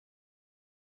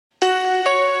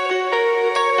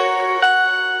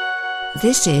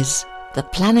This is the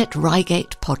Planet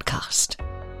Reigate podcast.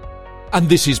 And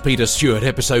this is Peter Stewart,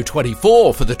 episode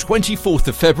 24 for the 24th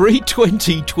of February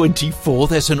 2024.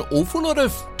 There's an awful lot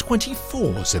of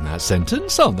 24s in that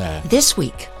sentence, aren't there? This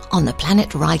week on the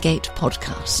Planet Reigate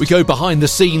podcast. We go behind the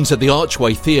scenes at the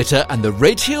Archway Theatre, and the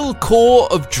Redhill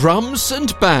Corps of Drums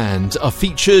and Band are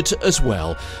featured as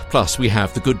well. Plus we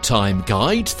have the Good Time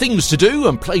Guide, things to do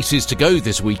and places to go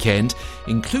this weekend,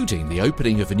 including the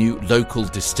opening of a new local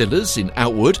distillers in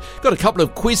Outwood. Got a couple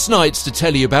of quiz nights to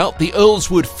tell you about. The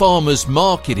Earlswood Farmers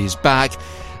Market is back,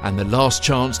 and the last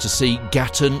chance to see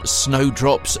Gatton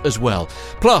snowdrops as well.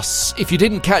 Plus, if you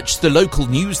didn't catch the local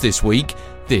news this week,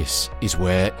 this is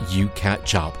where you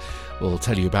catch up. We'll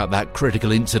tell you about that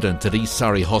critical incident at East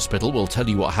Surrey Hospital. We'll tell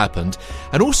you what happened.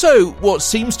 And also what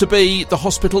seems to be the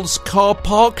hospital's car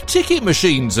park ticket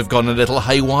machines have gone a little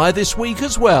haywire this week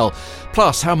as well.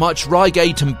 Plus how much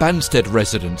Reigate and Banstead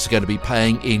residents are going to be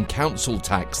paying in council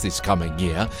tax this coming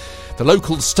year. The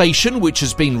local station, which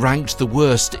has been ranked the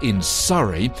worst in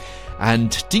Surrey.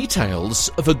 And details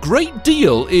of a great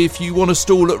deal if you want to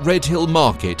stall at Redhill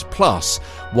Market, plus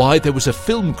why there was a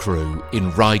film crew in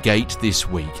Reigate this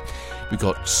week. We've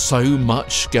got so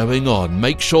much going on.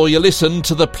 Make sure you listen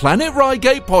to the Planet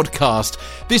Reigate podcast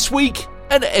this week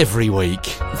and every week.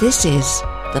 This is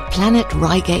the Planet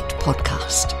Reigate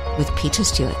podcast with Peter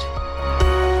Stewart.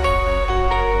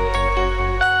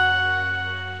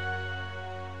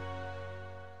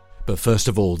 But first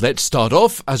of all, let's start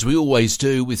off, as we always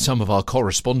do, with some of our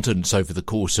correspondence over the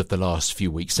course of the last few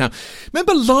weeks. Now,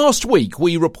 remember last week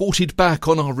we reported back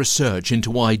on our research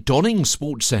into why Donnings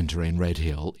Sports Centre in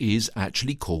Redhill is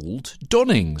actually called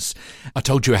Donnings. I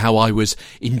told you how I was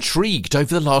intrigued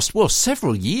over the last,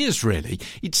 several years really.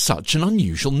 It's such an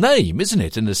unusual name, isn't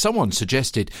it? And as someone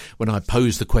suggested when I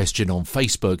posed the question on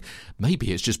Facebook,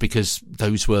 maybe it's just because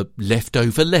those were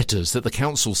leftover letters that the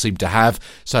council seemed to have,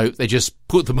 so they just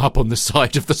put them up on the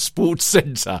side of the sports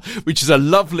centre, which is a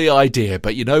lovely idea,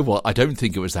 but you know what, I don't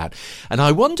think it was that. And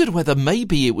I wondered whether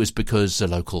maybe it was because a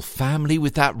local family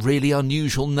with that really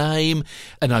unusual name,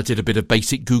 and I did a bit of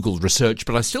basic Google research,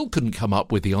 but I still couldn't come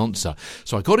up with the answer.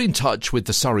 So I got in touch with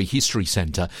the Surrey History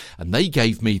Centre, and they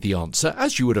gave me the answer,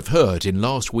 as you would have heard in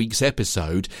last week's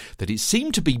episode, that it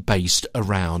seemed to be based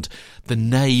around the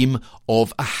name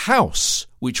of a house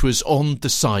which was on the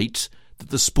site that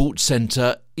the sports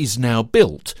centre is now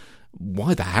built.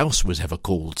 Why the house was ever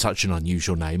called such an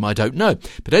unusual name, I don't know.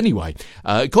 But anyway,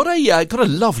 got a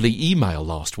lovely email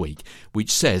last week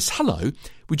which says, "Hello,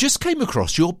 we just came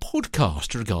across your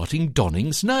podcast regarding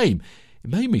Donnings' name.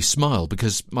 It made me smile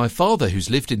because my father,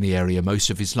 who's lived in the area most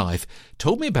of his life,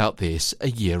 told me about this a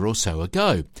year or so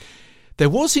ago. There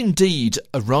was indeed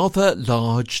a rather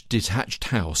large detached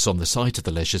house on the site of the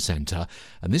leisure centre,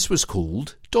 and this was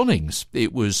called Donnings.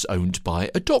 It was owned by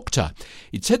a doctor.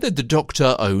 It said that the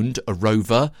doctor owned a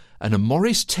Rover and a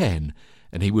Morris 10,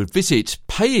 and he would visit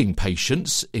paying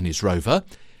patients in his Rover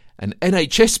and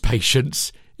NHS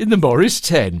patients in the Morris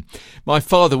 10. My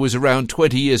father was around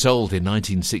 20 years old in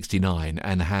 1969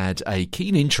 and had a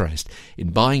keen interest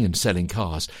in buying and selling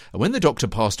cars. And when the doctor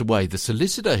passed away, the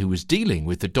solicitor who was dealing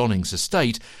with the Donnings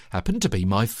estate happened to be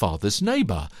my father's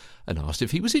neighbour and asked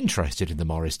if he was interested in the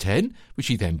Morris 10, which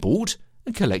he then bought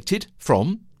and collected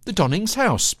from the Donnings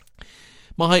house.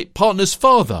 My partner's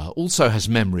father also has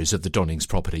memories of the Donnings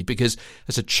property because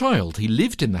as a child he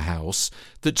lived in the house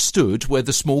that stood where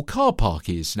the small car park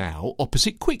is now,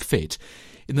 opposite Quickfit.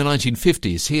 In the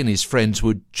 1950s, he and his friends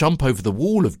would jump over the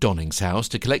wall of Donnings' house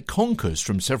to collect conkers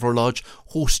from several large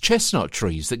horse chestnut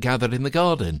trees that gathered in the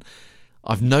garden.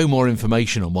 I've no more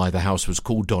information on why the house was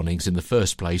called Donnings in the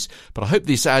first place, but I hope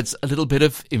this adds a little bit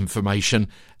of information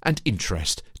and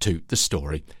interest to the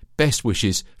story. Best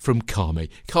wishes from Carmi.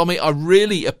 Carmi, I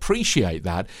really appreciate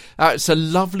that. It's a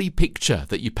lovely picture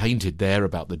that you painted there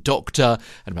about the doctor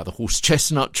and about the horse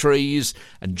chestnut trees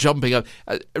and jumping up.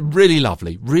 Really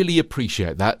lovely. Really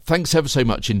appreciate that. Thanks ever so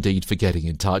much indeed for getting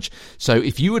in touch. So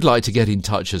if you would like to get in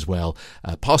touch as well,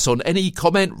 pass on any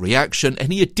comment, reaction,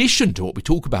 any addition to what we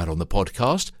talk about on the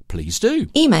podcast, please do.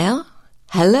 Email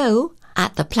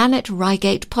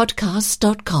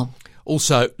hello@theplanetreigatepodcast.com.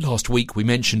 Also, last week we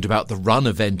mentioned about the run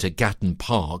event at Gatton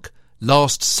Park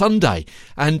last Sunday,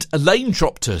 and Elaine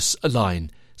dropped us a line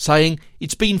saying,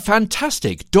 "It's been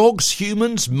fantastic. Dogs,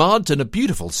 humans, mud and a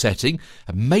beautiful setting,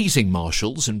 amazing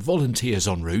marshals and volunteers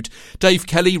en route. Dave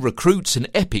Kelly recruits an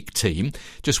epic team,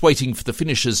 just waiting for the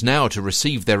finishers now to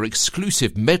receive their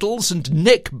exclusive medals and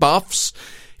neck buffs.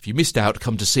 If you missed out,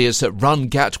 come to see us at Run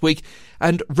Gatwick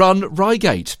and Run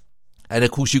Reigate. And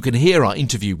of course, you can hear our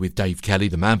interview with Dave Kelly,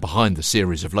 the man behind the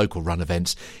series of local run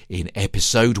events, in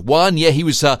episode 1. Yeah, he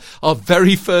was our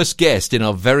very first guest in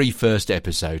our very first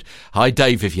episode. Hi,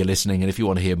 Dave, if you're listening. And if you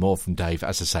want to hear more from Dave,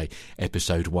 as I say,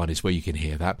 episode 1 is where you can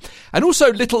hear that. And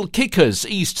also Little Kickers,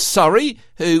 East Surrey,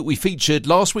 who we featured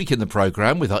last week in the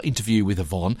programme with our interview with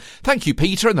Yvonne. Thank you,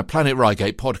 Peter, and the Planet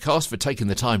Reigate podcast for taking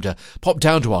the time to pop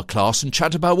down to our class and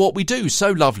chat about what we do.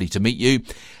 So lovely to meet you.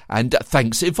 And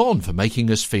thanks, Yvonne, for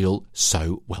making us feel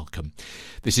so welcome.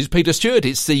 This is Peter Stewart.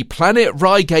 It's the Planet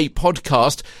Reigate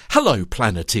podcast. Hello,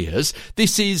 Planeteers.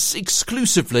 This is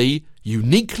exclusively,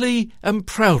 uniquely and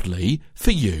proudly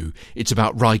for you. It's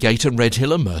about Reigate and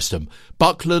Redhill and Merstham,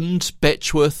 Buckland,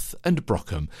 Betchworth and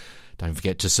Brockham. Don't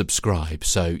forget to subscribe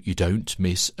so you don't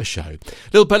miss a show. A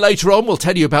little bit later on, we'll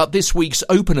tell you about this week's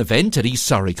open event at East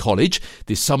Surrey College,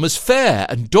 this summer's fair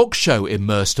and dog show in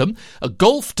Merstham, a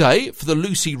golf day for the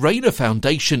Lucy Rayner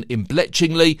Foundation in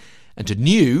Bletchingley, and a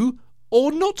new,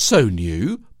 or not so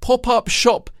new, pop-up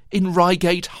shop in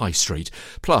Reigate High Street.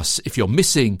 Plus, if you're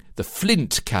missing the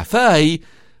Flint Cafe,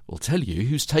 we'll tell you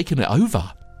who's taken it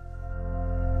over.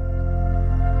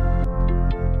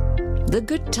 The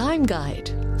Good Time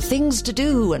Guide. Things to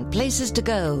do and places to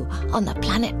go on the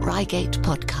Planet Reigate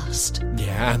podcast.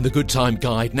 Yeah, and the Good Time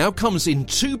Guide now comes in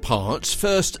 2 parts.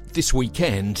 First this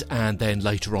weekend and then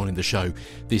later on in the show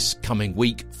this coming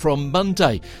week from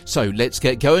Monday. So let's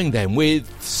get going then with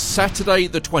Saturday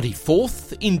the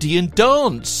 24th, Indian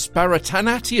Dance.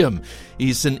 Bharatanatyam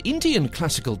is an Indian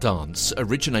classical dance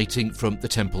originating from the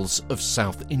temples of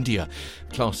South India.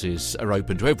 Classes are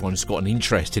open to everyone who's got an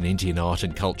interest in Indian art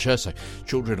and culture, so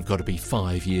children have got to be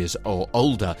 5 years or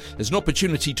older. There's an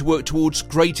opportunity to work towards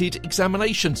graded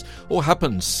examinations. All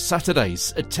happens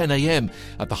Saturdays at 10 a.m.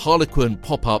 at the Harlequin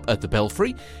pop-up at the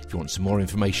Belfry. If you want some more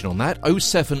information on that,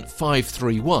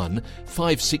 07531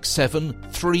 567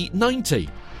 390.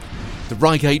 The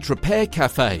Reigate Repair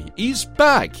Cafe is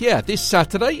back, this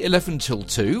Saturday, 11 till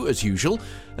 2, as usual,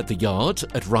 at the Yard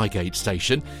at Reigate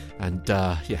Station. And,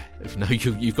 if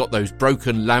you've got those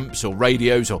broken lamps or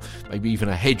radios or maybe even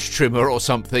a hedge trimmer or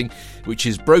something which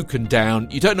is broken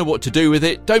down, you don't know what to do with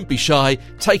it, don't be shy,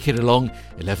 take it along,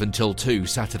 11 till 2,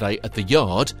 Saturday at the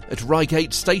Yard at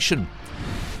Reigate Station.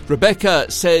 Rebecca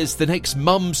says the next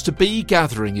Mums-to-Be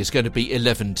gathering is going to be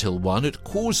 11 till 1 at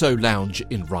Corso Lounge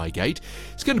in Reigate.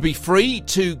 It's going to be free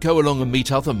to go along and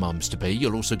meet other Mums-to-Be.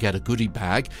 You'll also get a goodie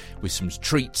bag with some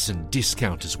treats and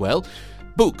discount as well.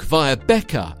 Book via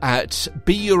Becca at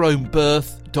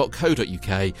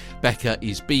beyourownbirth.co.uk. Becca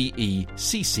is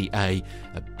BECCA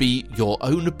at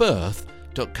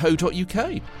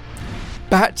beyourownbirth.co.uk.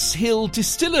 Bats Hill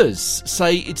Distillers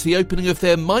say it's the opening of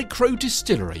their micro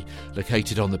distillery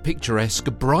located on the picturesque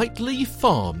Brightleaf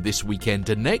Farm this weekend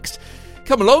and next.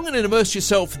 Come along and immerse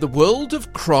yourself in the world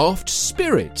of craft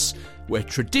spirits, where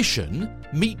tradition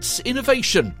meets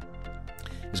innovation.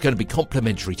 There's going to be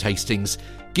complimentary tastings,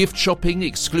 gift shopping,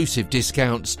 exclusive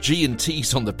discounts,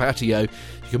 G&Ts on the patio. You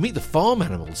can meet the farm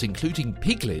animals, including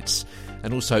piglets,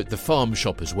 and also the farm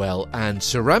shop as well. And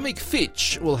Ceramic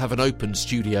Fitch will have an open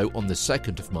studio on the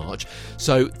 2nd of March.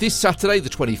 So this Saturday, the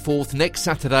 24th, next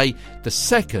Saturday, the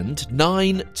 2nd,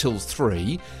 9 till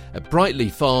 3, at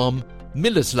Brightleaf Farm,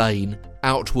 Millers Lane,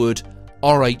 Outwood,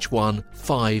 RH1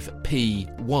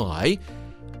 5PY.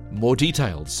 More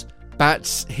details,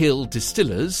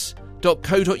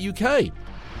 batshilldistillers.co.uk.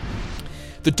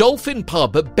 The Dolphin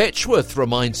Pub at Betchworth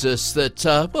reminds us that,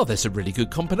 there's a really good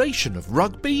combination of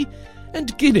rugby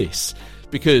and Guinness.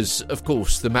 Because, of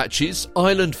course, the matches,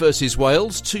 Ireland versus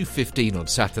Wales, 2:15 on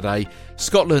Saturday,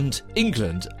 Scotland,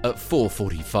 England at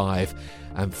 4:45,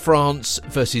 and France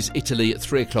versus Italy at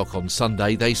 3 o'clock on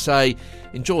Sunday. They say,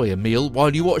 enjoy a meal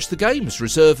while you watch the games.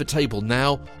 Reserve a table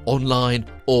now, online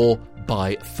or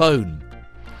by phone.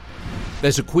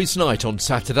 There's a quiz night on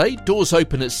Saturday. Doors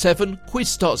open at 7. Quiz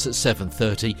starts at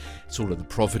 7:30. It's all at the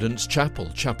Providence Chapel,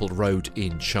 Chapel Road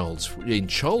in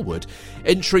Charlwood.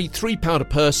 Entry £3 a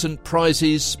person.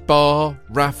 Prizes, bar,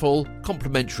 raffle,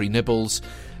 complimentary nibbles,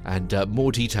 and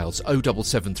more details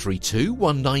 07732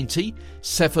 190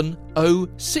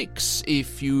 706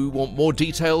 if you want more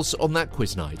details on that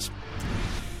quiz night.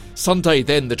 Sunday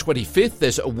then, the 25th,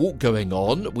 there's a walk going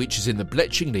on, which is in the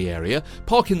Bletchingley area.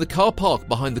 Park in the car park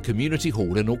behind the community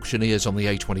hall and auctioneers on the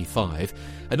A25.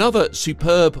 Another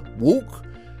superb walk,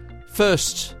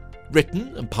 first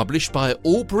written and published by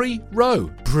Aubrey Rowe.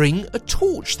 Bring a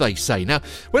torch, they say. Now,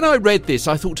 when I read this,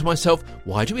 I thought to myself,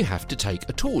 why do we have to take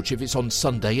a torch if it's on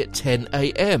Sunday at 10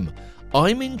 a.m?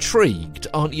 I'm intrigued,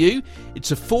 aren't you?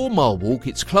 It's a 4-mile walk,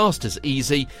 it's classed as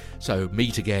easy, so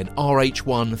meet again,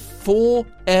 RH1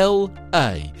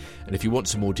 4LA. And if you want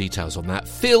some more details on that,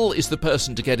 Phil is the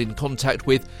person to get in contact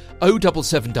with,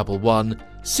 07711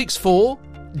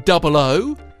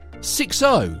 6400 60.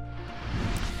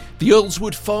 The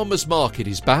Earlswood Farmers Market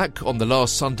is back on the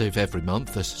last Sunday of every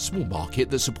month, a small market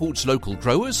that supports local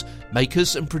growers,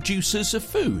 makers and producers of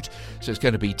food. So it's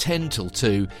going to be 10 till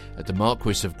 2 at the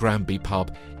Marquis of Granby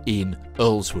pub in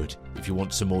Earlswood. If you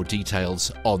want some more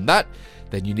details on that,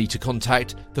 then you need to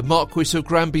contact the Marquis of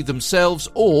Granby themselves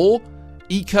or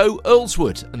Eco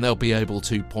Earlswood, and they'll be able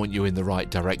to point you in the right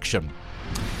direction.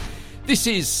 This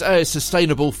is a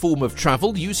sustainable form of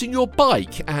travel using your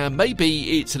bike, and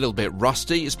maybe it's a little bit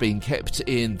rusty, it's being kept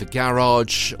in the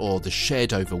garage or the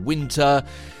shed over winter.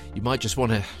 You might just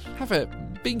want to have it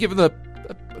being given a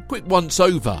quick once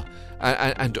over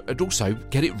and also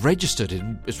get it registered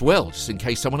in as well, just in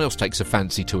case someone else takes a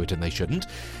fancy to it and they shouldn't.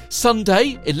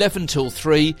 Sunday, 11 till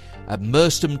 3 at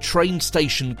Merstham train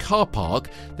station car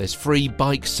park. There's free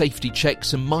bike safety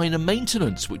checks and minor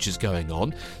maintenance which is going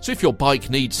on. So if your bike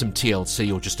needs some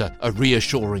TLC or just a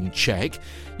reassuring check,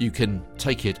 you can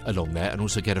take it along there and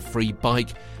also get a free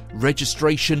bike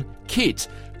registration kit.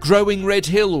 Growing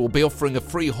Redhill will be offering a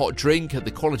free hot drink at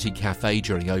the Quality Cafe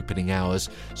during opening hours,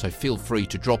 so feel free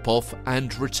to drop off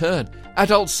and return.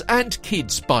 Adults and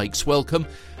kids bikes welcome.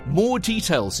 More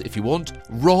details if you want,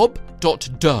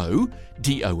 rob.doe,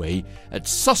 D-O-E, at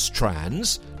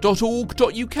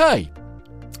sustrans.org.uk.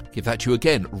 Give that to you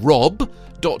again,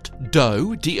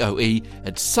 rob.doe, D-O-E,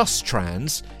 at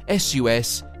sustrans,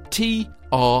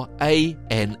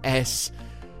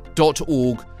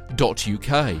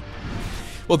 sustrans.org.uk.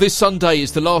 Well, this Sunday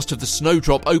is the last of the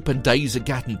Snowdrop Open Days at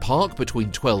Gatton Park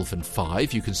between 12 and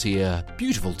 5. You can see a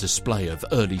beautiful display of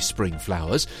early spring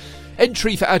flowers.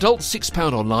 Entry for adults,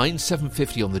 £6 online,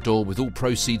 £7.50 on the door, with all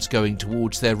proceeds going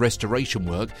towards their restoration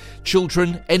work.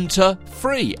 Children enter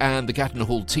free, and the Gatton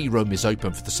Hall tea room is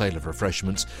open for the sale of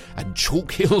refreshments, and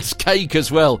Chalk Hills cake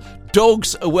as well.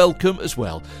 Dogs are welcome as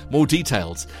well. More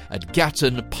details at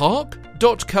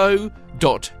gattonpark.co.uk.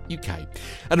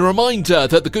 And a reminder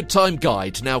that the Good Time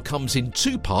Guide now comes in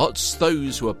 2 parts.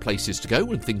 Those who are places to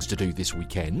go and things to do this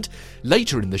weekend.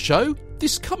 Later in the show,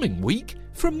 this coming week,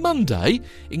 from Monday,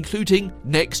 including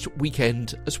next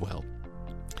weekend as well.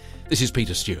 This is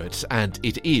Peter Stewart, and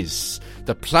it is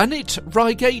the Planet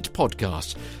Reigate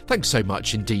podcast. Thanks so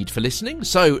much indeed for listening.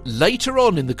 So later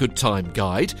on in the Good Time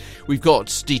Guide, we've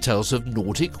got details of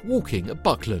Nordic walking at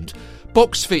Buckland,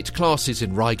 box fit classes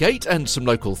in Reigate and some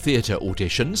local theatre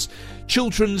auditions,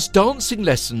 children's dancing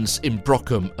lessons in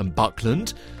Brockham and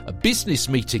Buckland, a business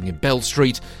meeting in Bell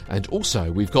Street, and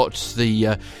also we've got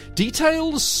the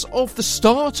details of the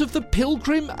start of the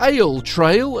Pilgrim Ale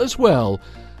Trail as well.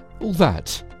 All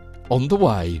that on the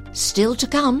way. Still to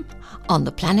come on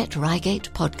the Planet Reigate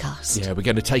podcast. Yeah, we're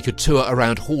going to take a tour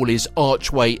around Hawley's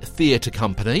Archway Theatre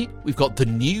Company. We've got the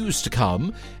news to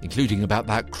come, including about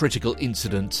that critical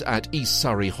incident at East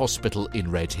Surrey Hospital in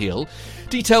Redhill.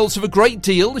 Details of a great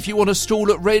deal if you want to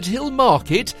stall at Redhill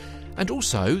Market. And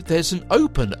also, there's an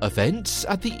open event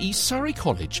at the East Surrey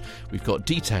College. We've got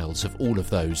details of all of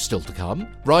those still to come.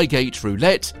 Reigate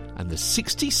Roulette and the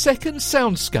 60-second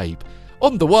soundscape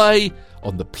on the way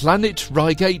on the Planet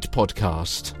Reigate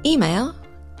podcast. Email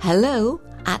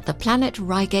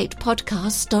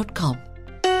hello@theplanetreigatepodcast.com.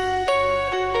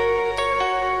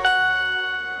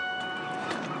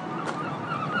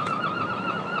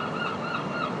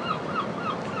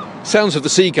 Sounds of the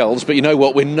seagulls, but you know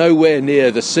what? We're nowhere near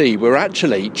the sea. We're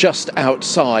actually just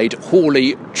outside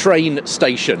Hawley train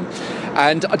station.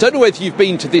 And I don't know whether you've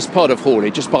been to this part of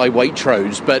Hawley, just by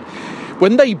Waitrose, but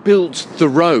when they built the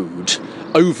road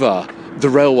over the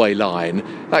railway line,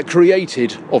 that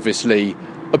created, obviously,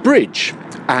 a bridge.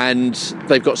 And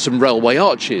they've got some railway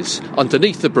arches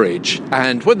underneath the bridge.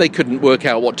 And when they couldn't work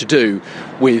out what to do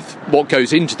with what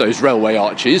goes into those railway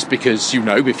arches, because, you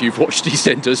know, if you've watched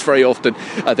EastEnders, very often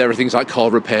there are things like car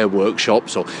repair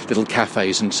workshops or little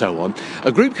cafes and so on,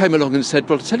 a group came along and said,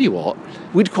 well, I'll tell you what,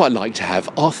 we'd quite like to have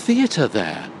our theatre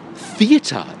there.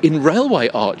 Theatre in railway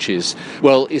arches.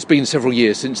 Well, it's been several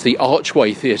years since the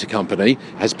Archway Theatre Company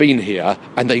has been here,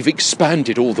 and they've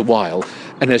expanded all the while.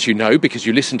 And as you know, because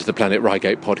you listen to the Planet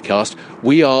Reigate podcast,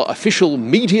 we are official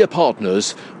media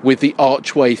partners with the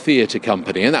Archway Theatre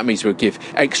Company, and that means we'll give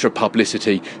extra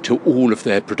publicity to all of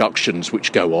their productions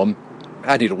which go on.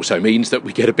 And it also means that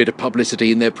we get a bit of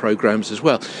publicity in their programmes as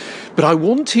well. But I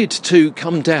wanted to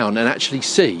come down and actually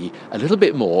see a little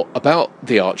bit more about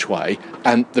the Archway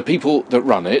and the people that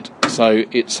run it. So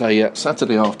it's a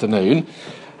Saturday afternoon,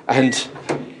 and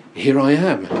Here I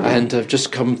am, and I've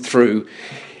just come through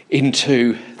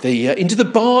into the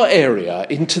bar area,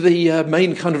 into the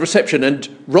main kind of reception, and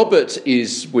Robert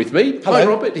is with me. Hello. Hi,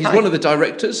 Robert. He's one of the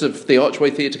directors of the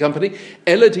Archway Theatre Company.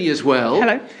 Elodie as well.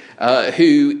 Hello.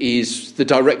 Who is the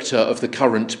director of the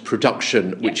current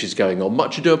production, which is going on.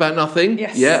 Much Ado About Nothing.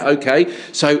 Yes. Yeah, okay.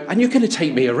 So, and you're going to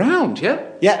take me around, yeah?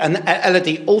 Yeah, and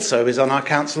Elodie also is on our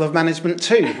Council of Management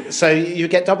too, so you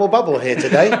get double bubble here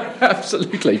today.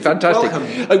 Absolutely, fantastic.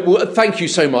 Well, thank you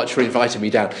so much for inviting me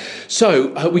down.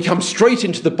 So, we come straight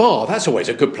into the bar. That's always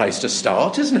a good place to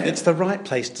start, isn't it? It's the right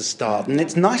place to start, and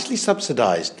it's nicely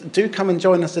subsidised. Do come and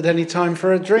join us at any time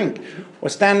for a drink. We're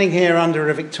standing here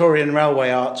under a Victorian railway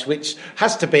arch, which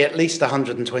has to be at least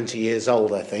 120 years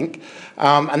old, I think.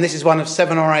 And this is one of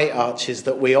 7 or 8 arches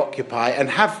that we occupy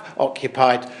and have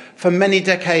occupied for many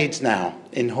decades now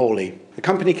in Hawley. The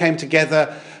company came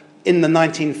together in the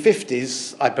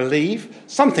 1950s, I believe,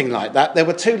 something like that. There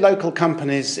were 2 local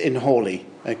companies in Hawley,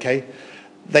 okay?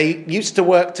 They used to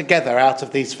work together out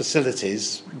of these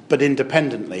facilities, but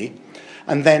independently.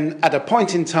 And then at a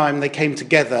point in time, they came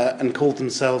together and called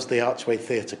themselves the Archway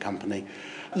Theatre Company.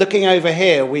 Looking over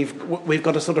here, we've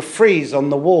got a sort of frieze on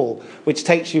the wall, which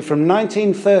takes you from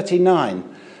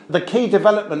 1939. The key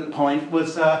development point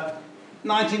was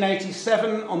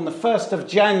 1987 on the 1st of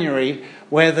January,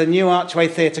 where the new Archway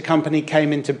Theatre Company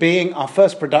came into being. Our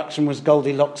first production was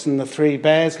Goldilocks and the Three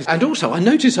Bears. And also, I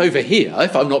notice over here,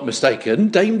 if I'm not mistaken,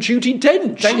 Dame Judi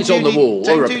Dench is on the wall,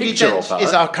 or a picture of her.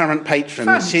 Is our current patron.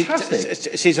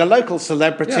 Fantastic. She's a local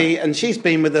celebrity, and she's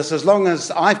been with us as long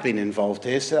as I've been involved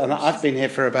here. So, and I've been here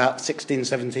for about 16,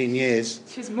 17 years.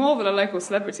 She's more than a local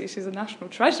celebrity. She's a national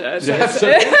treasure.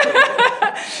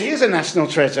 She is a national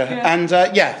treasure, and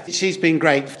she's been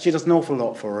great. She does an awful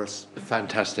lot for us.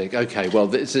 Fantastic. Okay, well,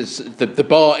 this is the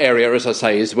bar area, as I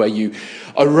say, is where you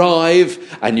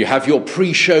arrive and you have your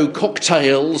pre-show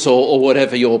cocktails or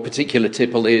whatever your particular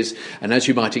tipple is, and as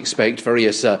you might expect,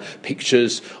 various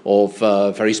pictures of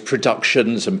various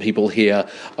productions and people here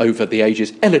over the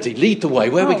ages. Elodie, lead the way.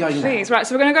 Where are we going please. now? Right,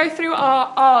 so we're going to go through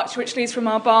our arch, which leads from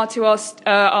our bar to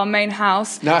our main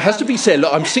house. Now, it has to be said,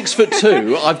 look, I'm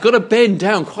 6'2". I've got to bend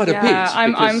down quite a bit.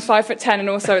 I'm 5'10", and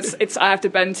also it's I have to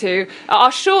bend too.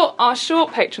 Our short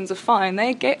patrons are fine;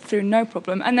 they get through no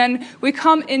problem. And then we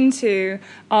come into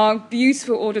our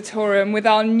beautiful auditorium with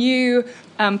our new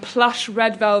plush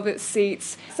red velvet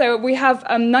seats. So we have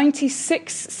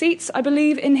 96 seats, I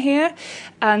believe, in here,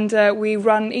 and we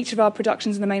run each of our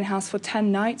productions in the main house for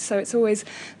 10 nights. So it's always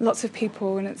lots of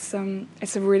people, and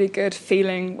it's a really good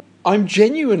feeling. I'm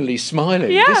genuinely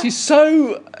smiling. Yeah. This is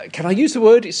so, can I use the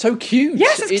word? It's so cute.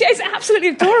 Yes, it's absolutely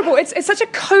adorable. It's such a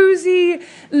cosy,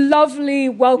 lovely,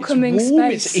 welcoming it's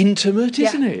warm, space. It's intimate,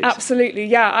 isn't it? Absolutely,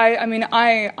 yeah. I mean,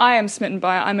 I am smitten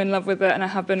by it. I'm in love with it, and I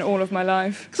have been all of my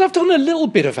life. Because I've done a little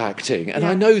bit of acting, and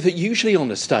I know that usually on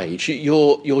a stage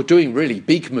you're doing really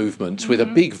big movements with a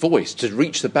big voice to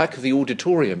reach the back of the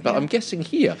auditorium. But I'm guessing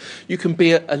here you can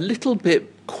be a little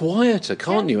bit quieter,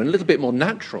 can't you? And a little bit more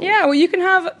natural. Yeah, well, you can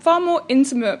have far more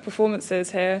intimate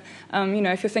performances here.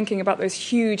 If you're thinking about those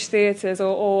huge theatres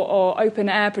or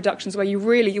open-air productions where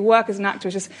you work as an actor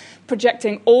just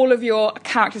projecting all of your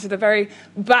characters to the very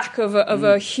back of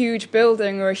a huge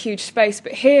building or a huge space.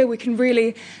 But here we can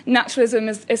really, naturalism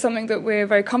is something that we're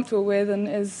very comfortable with and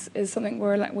is something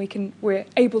we're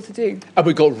able to do. And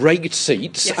we've got raked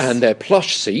seats, and they're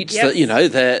plush seats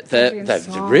that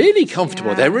they're really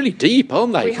comfortable. Yeah. They're really deep,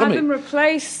 aren't they? We had them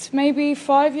replaced maybe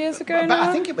 5 years ago now. But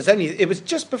I think it was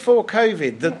just before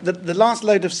COVID. The last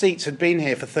load of seats had been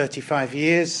here for 35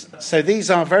 years. So these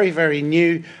are very, very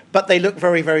new, but they look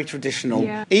very, very traditional.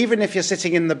 Yeah. Even if you're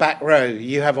sitting in the back row,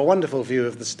 you have a wonderful view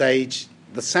of the stage.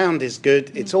 The sound is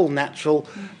good. It's all natural.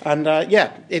 And,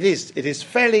 it is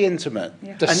fairly intimate.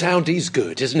 Yeah. The sound is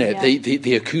good, isn't it? Yeah.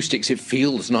 The acoustics, it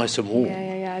feels nice and warm.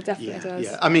 Yeah, it definitely does.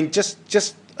 Yeah. I mean,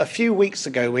 just a few weeks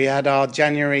ago, we had our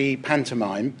January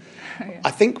pantomime.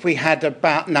 I think we had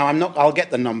I'll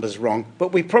get the numbers wrong,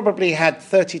 but we probably had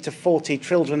 30 to 40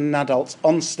 children and adults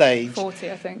on stage.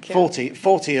 40, I think. Yeah.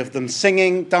 40 of them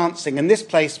singing, dancing, and this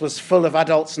place was full of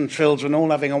adults and children all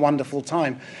having a wonderful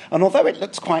time. And although it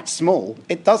looks quite small,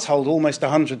 it does hold almost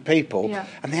 100 people,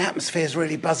 and the atmosphere is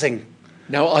really buzzing.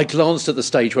 Now, I glanced at the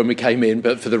stage when we came in,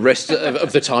 but for the rest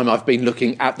of the time I've been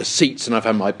looking at the seats and I've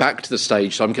had my back to the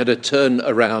stage, so I'm going to turn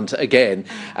around again.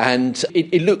 And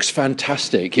it looks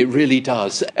fantastic, it really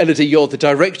does. Elodie, you're the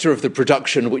director of the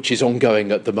production, which is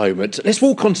ongoing at the moment. Let's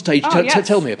walk on stage.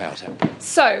 Tell me about it.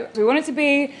 So, we want it to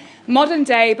be modern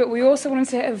day, but we also wanted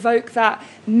to evoke that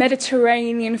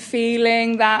Mediterranean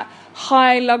feeling, that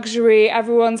high luxury,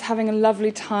 everyone's having a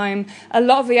lovely time. A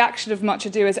lot of the action of Much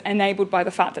Ado is enabled by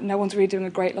the fact that no one's really doing a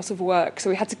great lot of work. So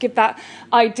we had to give that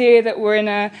idea that we're in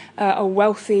a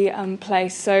wealthy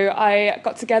place. So I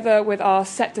got together with our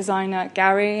set designer,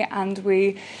 Gary, and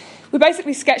we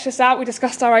basically sketched this out, we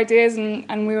discussed our ideas,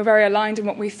 and we were very aligned in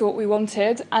what we thought we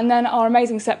wanted. And then our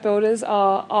amazing set builders,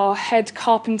 our head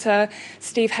carpenter,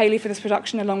 Steve Haley, for this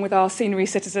production, along with our scenery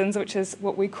citizens, which is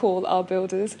what we call our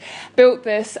builders, built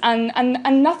this. And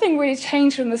nothing really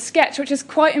changed from the sketch, which is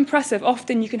quite impressive.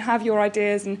 Often you can have your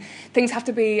ideas and things have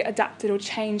to be adapted or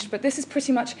changed, but this is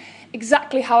pretty much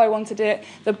exactly how I wanted it.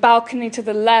 The balcony to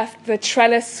the left, the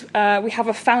trellis, we have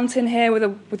a fountain here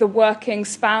with a working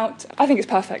spout. I think it's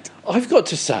perfect. I've got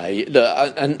to say,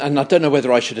 look, and I don't know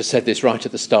whether I should have said this right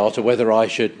at the start or whether I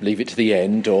should leave it to the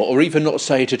end or even not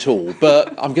say it at all,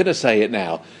 but I'm going to say it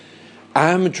now.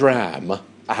 Am-dram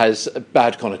has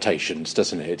bad connotations,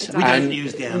 doesn't it? We don't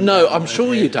use the am-dram. No, I'm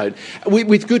sure you don't.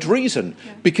 With good reason,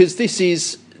 because this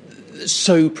is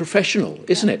so professional,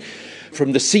 isn't it?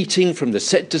 From the seating, from the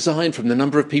set design, from the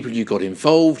number of people you got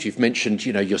involved. You've mentioned,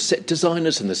 your set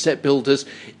designers and the set builders.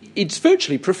 It's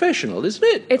virtually professional, isn't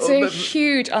it? It's a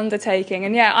huge undertaking.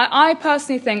 And I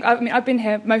personally think, I've been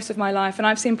here most of my life and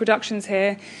I've seen productions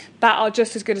here that are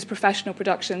just as good as professional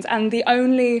productions. And the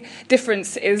only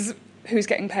difference is who's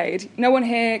getting paid. No one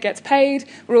here gets paid.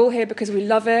 We're all here because we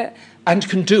love it. And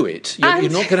can do it. You're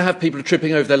not going to have people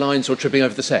tripping over their lines or tripping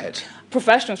over the set.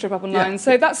 Professionals trip up on lines.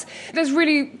 So there's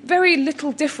really very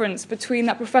little difference between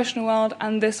that professional world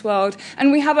and this world.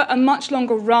 And we have a much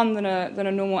longer run than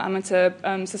a normal amateur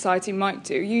society might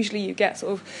do. Usually you get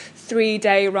sort of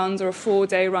 3-day runs or a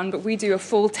 4-day run, but we do a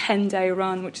full 10-day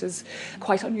run, which is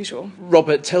quite unusual.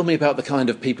 Robert, tell me about the kind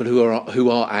of people who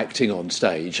are acting on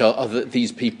stage. Are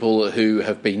these people who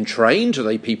have been trained? Are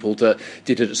they people that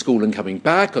did it at school and coming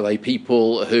back? Are they people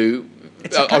who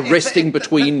are resting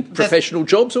between professional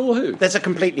jobs, or who? There's a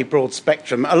completely broad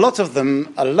spectrum. A lot of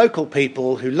them are local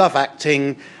people who love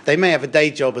acting. They may have a day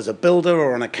job as a builder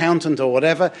or an accountant or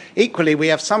whatever. Equally, we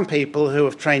have some people who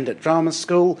have trained at drama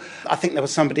school. I think there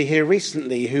was somebody here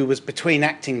recently who was between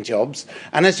acting jobs.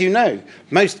 And as you know,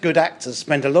 most good actors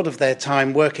spend a lot of their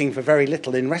time working for very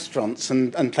little in restaurants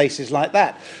and places like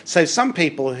that. So some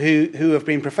people who have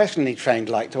been professionally trained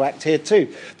like to act here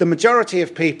too. The majority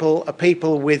of people are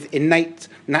people with innate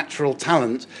natural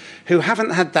talent who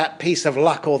haven't had that piece of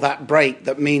luck or that break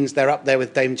that means they're up there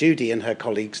with Dame Judy and her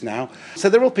colleagues now. So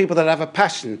they're all people that have a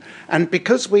passion. And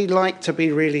because we like to be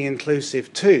really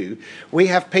inclusive too, we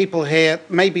have people here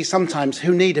maybe sometimes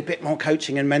who need a bit more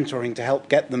coaching and mentoring to help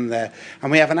get them there.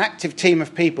 And we have an active team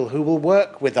of people who will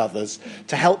work with others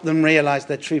to help them realise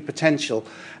their true potential.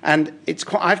 And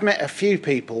I've met a few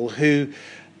people who,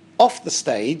 off the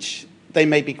stage, they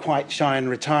may be quite shy and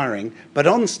retiring, but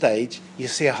on stage, you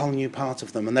see a whole new part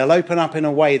of them, and they'll open up in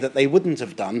a way that they wouldn't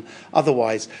have done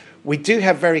otherwise. We do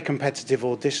have very competitive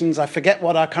auditions. I forget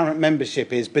what our current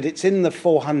membership is, but it's in the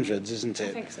 400s, isn't it?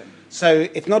 I think so. So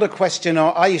it's not a question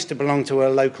of... I used to belong to a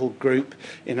local group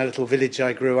in a little village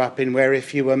I grew up in where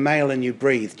if you were male and you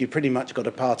breathed, you pretty much got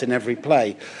a part in every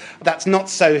play. That's not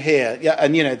so here. Yeah,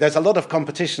 and, there's a lot of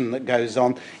competition that goes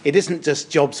on. It isn't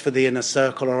just jobs for the inner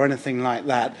circle or anything like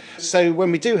that. So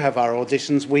when we do have our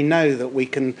auditions, we know that we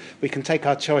can take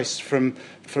our choice from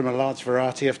a large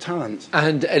variety of talent.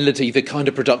 And Elodie, the kind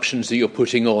of productions that you're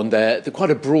putting on, they're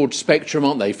quite a broad spectrum,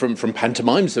 aren't they? From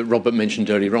pantomimes that Robert mentioned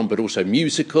earlier on, but also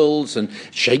musicals and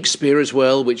Shakespeare as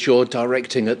well, which you're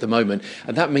directing at the moment.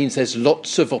 And that means there's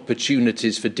lots of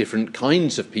opportunities for different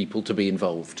kinds of people to be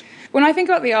involved. When I think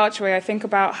about the Archway, I think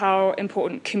about how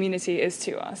important community is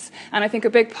to us. And I think a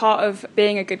big part of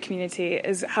being a good community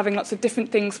is having lots of different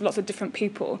things for lots of different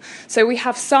people. So we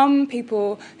have some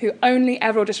people who only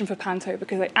ever audition for Panto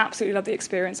because they absolutely love the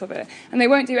experience of it. And they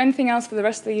won't do anything else for the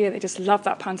rest of the year. They just love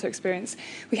that Panto experience.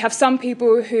 We have some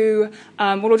people who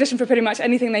will audition for pretty much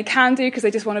anything they can do because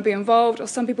they just want to be involved. Or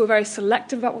some people are very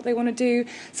selective about what they want to do.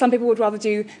 Some people would rather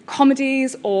do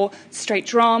comedies or straight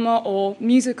drama or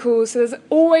musicals. So there's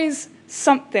always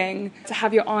something to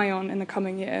have your eye on in the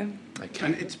coming year. Okay.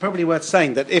 And it's probably worth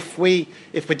saying that if we're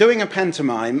doing a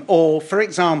pantomime, or for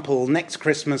example, next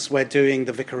Christmas we're doing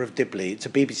The Vicar of Dibley, it's a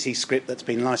BBC script that's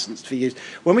been licensed for use.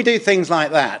 When we do things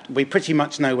like that, we pretty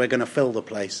much know we're going to fill the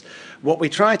place. What we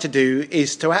try to do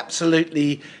is to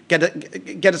absolutely get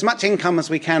as much income as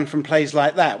we can from plays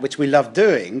like that, which we love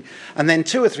doing, and then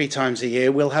 2 or 3 times a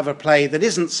year we'll have a play that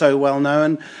isn't so well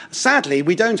known. Sadly,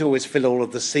 we don't always fill all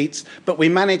of the seats, but we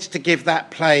manage to give that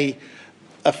play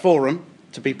a forum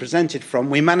to be presented from.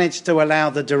 We managed to allow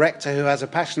the director who has a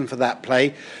passion for that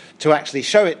play to actually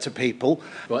show it to people.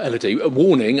 Well, Elodie, a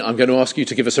warning, I'm going to ask you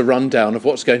to give us a rundown of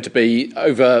what's going to be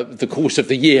over the course of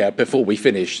the year before we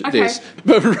finish this.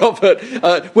 But Robert,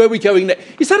 where are we going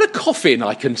next? Is that a coffin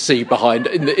I can see behind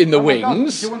in the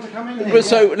wings? God, do you want to come in here?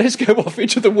 So let's go off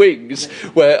into the wings,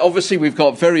 where obviously we've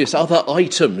got various other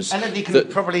items. Elodie can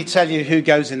probably tell you who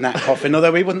goes in that coffin,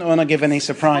 although we wouldn't want to give any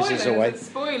surprises away.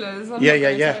 Spoilers.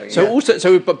 Yeah.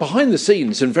 So behind the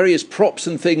scenes and various props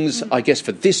and things, I guess,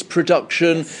 for this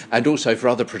production and also for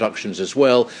other productions as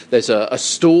well. There's a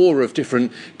store of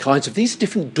different kinds of these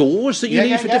different doors that you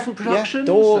need for different productions.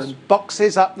 Yeah, doors,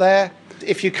 boxes up there.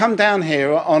 If you come down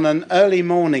here on an early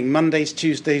morning, Mondays,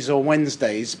 Tuesdays or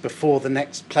Wednesdays, before the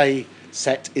next play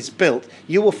set is built,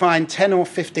 you will find 10 or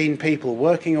 15 people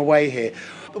working away here.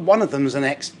 One of them's an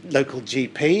ex-local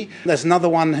GP. There's another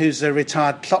one who's a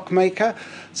retired clockmaker.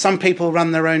 Some people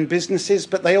run their own businesses,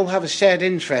 but they all have a shared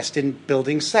interest in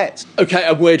building sets. OK,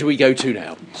 and where do we go to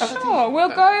now? Sure, we'll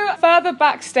go further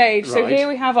backstage. Right. So here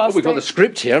we have our we've got the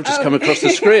script here. I've just come across the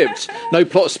script. No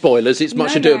plot spoilers. It's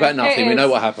much ado about nothing. We know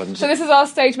what happens. So this is our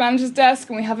stage manager's desk,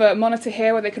 and we have a monitor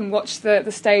here where they can watch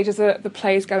the stage as the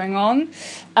play's going on.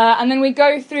 And then we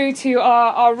go through to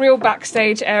our real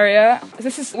backstage area.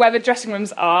 This is where the dressing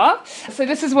rooms are. So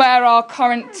this is where our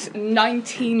current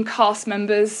 19 cast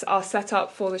members are set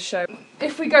up for the show.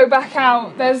 If we go back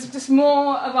out, there's just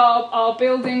more of our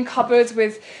building cupboards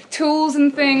with tools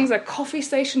and things, a coffee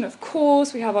station, of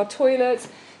course. We have our toilets.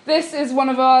 This is one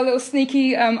of our little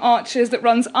sneaky arches that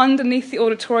runs underneath the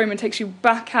auditorium and takes you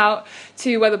back out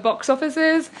to where the box office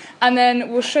is. And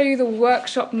then we'll show you the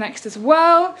workshop next as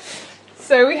well.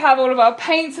 So we have all of our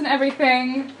paints and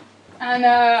everything,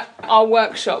 and our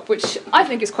workshop, which I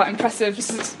think is quite impressive. This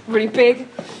is really big.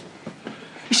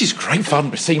 This is great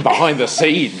fun, seeing behind the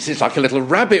scenes. It's like a little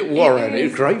rabbit warren.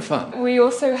 It's great fun. We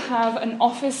also have an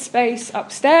office space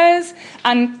upstairs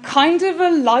and kind of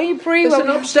a library. There's an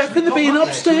upstairs. Can there be an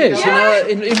upstairs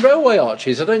in railway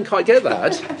arches? I don't quite get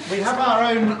that. We have our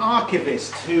own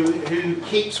archivist who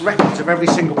keeps records of every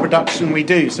single production we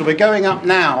do. So we're going up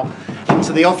now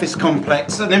into the office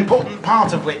complex, an important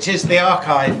part of which is the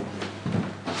archive.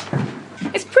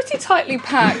 It's pretty tightly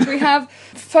packed. We have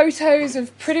photos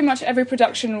of pretty much every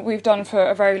production we've done for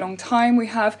a very long time. We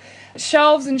have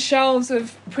shelves and shelves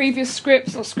of previous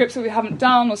scripts or scripts that we haven't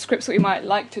done or scripts that we might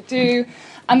like to do.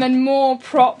 And then more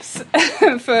props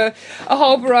for a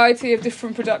whole variety of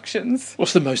different productions.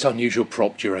 What's the most unusual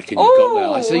prop, do you reckon, you've got there?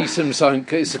 I see some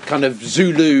it's a kind of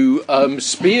Zulu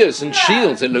spears and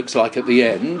shields, it looks like, at the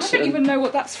end. I don't even know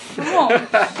what that's from.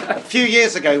 A few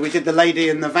years ago, we did The Lady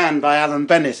in the Van by Alan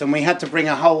Bennett, and we had to bring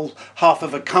a whole half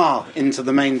of a car into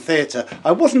the main theatre.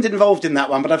 I wasn't involved in that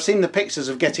one, but I've seen the pictures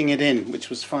of getting it in, which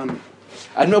was fun.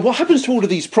 And what happens to all of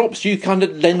these props? Do you kind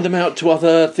of lend them out to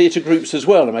other theatre groups as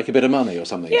well and make a bit of money or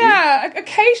something? Yeah,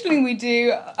 occasionally we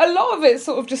do. A lot of it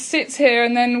sort of just sits here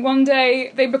and then one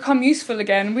day they become useful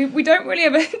again. We don't really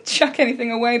ever chuck anything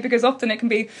away because often it can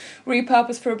be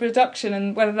repurposed for a production,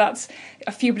 and whether that's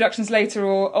a few productions later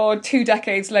or 2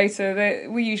 decades later,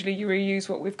 we usually reuse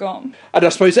what we've got. And I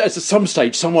suppose at some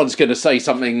stage someone's going to say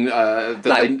something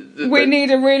we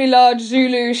need a really large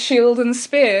Zulu shield and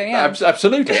spear. Yeah.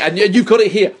 Absolutely. And you've got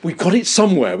it here. We've got it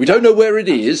somewhere. We don't know where it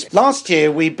is. Last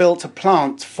year we built a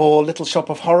plant for Little Shop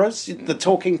of Horrors, the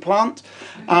talking plant,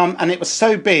 and it was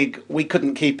so big we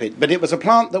couldn't keep it. But it was a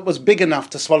plant that was big enough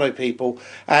to swallow people,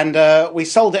 and we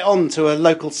sold it on to a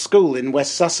local school in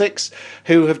West Sussex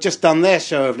who have just done their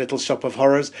show of Little Shop of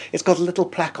Horrors. It's got a little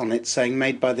plaque on it saying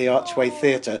made by the Archway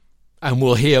Theatre. And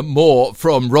we'll hear more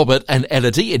from Robert and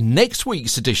Elodie in next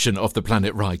week's edition of the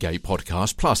Planet Reigate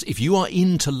podcast. Plus, if you are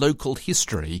into local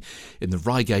history in the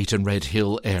Reigate and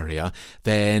Redhill area,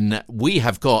 then we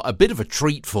have got a bit of a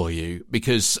treat for you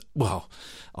because, well,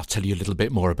 I'll tell you a little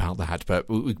bit more about that, but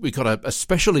we got a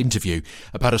special interview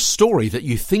about a story that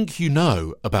you think you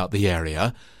know about the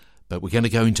area, but we're going to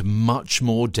go into much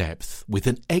more depth with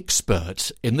an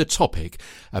expert in the topic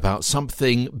about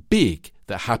something big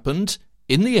that happened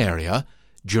in the area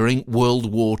during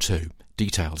World War II.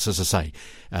 Details, as I say,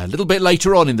 a little bit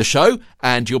later on in the show,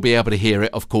 and you'll be able to hear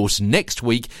it, of course, next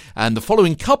week and the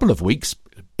following couple of weeks.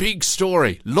 Big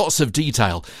story, lots of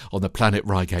detail on the Planet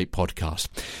Reigate podcast.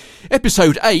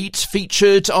 Episode 8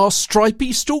 featured our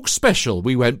Stripey Stalk special.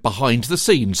 We went behind the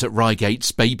scenes at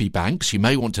Reigate's Baby Banks. You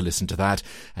may want to listen to that.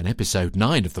 And episode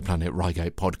 9 of the Planet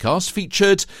Reigate podcast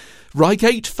featured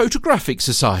Reigate Photographic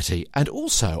Society and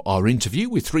also our interview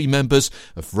with 3 members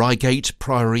of Reigate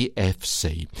Priory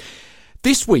FC.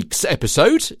 This week's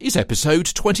episode is episode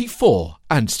 24,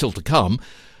 and still to come,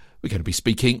 We're going to be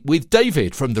speaking with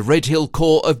David from the Redhill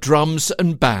Corps of Drums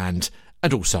and Band,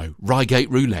 and also Reigate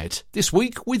Roulette. This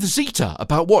week with Zita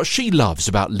about what she loves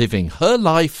about living her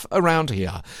life around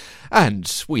here.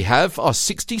 And we have our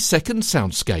 60-second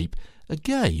soundscape,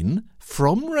 again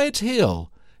from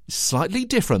Redhill. Slightly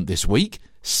different this week.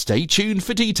 Stay tuned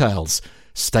for details.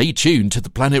 Stay tuned to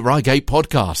the Planet Reigate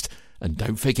podcast. And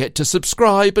don't forget to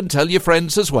subscribe and tell your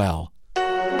friends as well.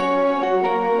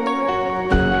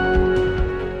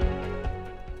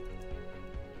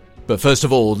 But first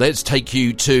of all, let's take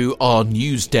you to our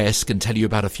news desk and tell you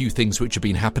about a few things which have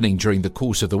been happening during the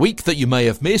course of the week that you may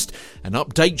have missed, and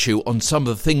update you on some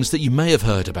of the things that you may have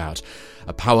heard about.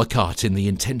 A power cut in the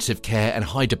intensive care and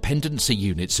high dependency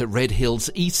units at Redhill's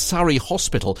East Surrey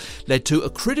Hospital led to a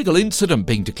critical incident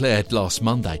being declared last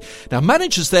Monday. Now,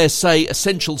 managers there say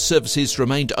essential services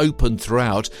remained open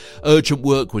throughout. Urgent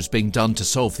work was being done to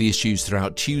solve the issues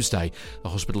throughout Tuesday. The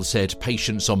hospital said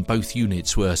patients on both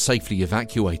units were safely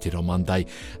evacuated on Monday,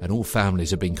 and all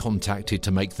families have been contacted to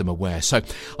make them aware. So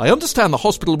I understand the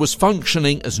hospital was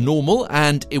functioning as normal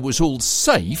and it was all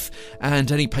safe,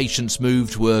 and any patients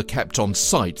moved were kept on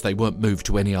site. They weren't moved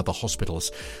to any other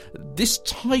hospitals. This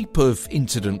type of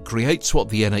incident creates what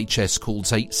the NHS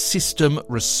calls a system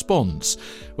response,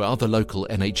 where other local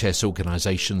NHS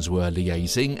organisations were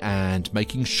liaising and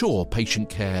making sure patient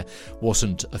care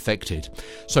wasn't affected.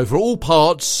 So for all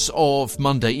parts of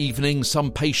Monday evening,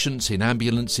 some patients in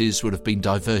ambulances would have been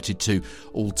diverted to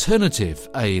alternative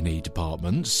A&E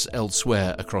departments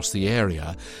elsewhere across the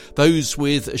area. Those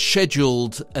with a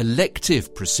scheduled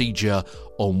elective procedure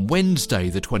on Wednesday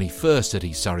the 21st at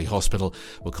East Surrey Hospital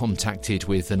were contacted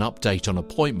with an update on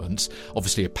appointments.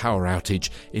 Obviously a power outage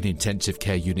in intensive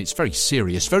care units, very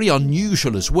serious, very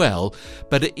unusual as well,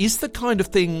 but it is the kind of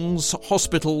things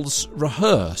hospitals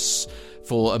rehearse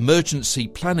for emergency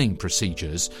planning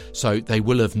procedures, so they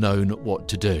will have known what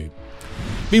to do.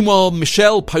 Meanwhile,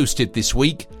 Michelle posted this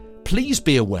week, please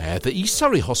be aware that East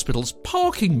Surrey Hospital's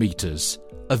parking meters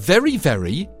are very,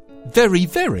 very, very,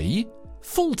 very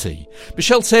faulty.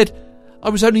 Michelle said, I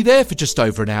was only there for just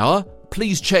over an hour.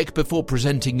 Please check before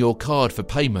presenting your card for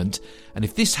payment. And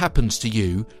if this happens to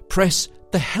you, press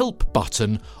the help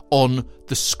button on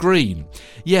the screen.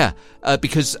 Yeah,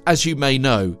 because as you may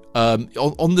know,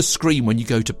 on the screen when you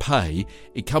go to pay,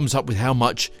 it comes up with how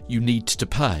much you need to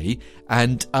pay.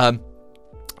 And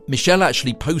Michelle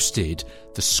actually posted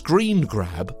the screen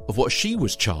grab of what she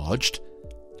was charged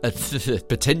at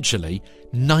potentially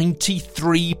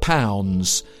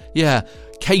 £93. Yeah,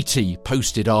 Katie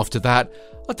posted after that,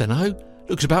 I don't know,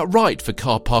 looks about right for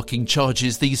car parking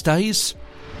charges these days.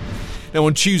 Now,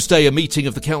 on Tuesday, a meeting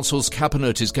of the Council's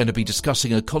Cabinet is going to be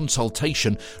discussing a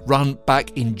consultation run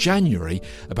back in January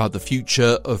about the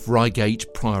future of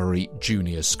Reigate Priory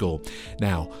Junior School.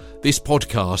 Now, this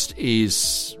podcast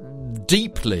is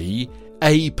deeply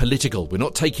apolitical. We're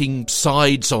not taking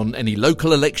sides on any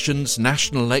local elections,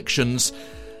 national elections.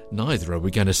 Neither are we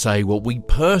going to say what we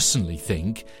personally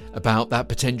think about that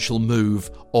potential move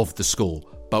of the school.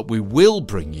 But we will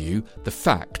bring you the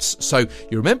facts. So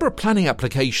you remember a planning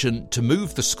application to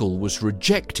move the school was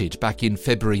rejected back in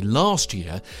February last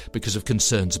year because of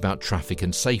concerns about traffic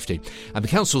and safety. And the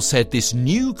council said this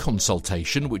new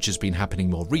consultation, which has been happening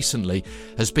more recently,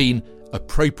 has been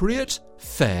appropriate,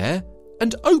 fair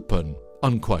and open,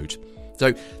 unquote.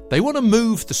 So they want to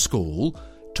move the school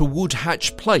to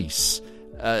Woodhatch Place,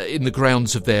 in the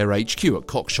grounds of their HQ at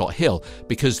Cockshot Hill,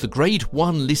 because the Grade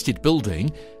 1 listed building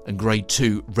and Grade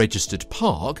 2 registered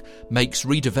park makes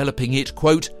redeveloping it,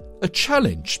 quote, a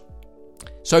challenge.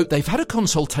 So they've had a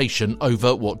consultation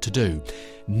over what to do.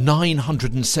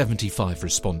 975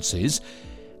 responses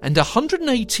and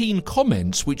 118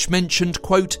 comments which mentioned,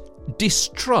 quote,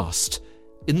 distrust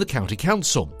in the County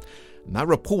Council. And that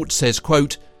report says,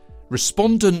 quote,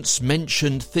 respondents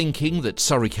mentioned thinking that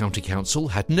Surrey County Council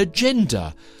had an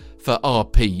agenda for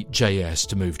RPJS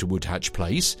to move to Woodhatch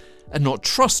Place and not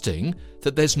trusting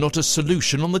that there's not a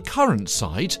solution on the current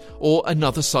site or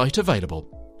another site available.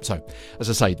 So, as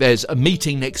I say, there's a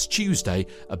meeting next Tuesday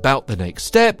about the next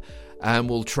step, and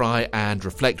we'll try and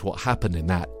reflect what happened in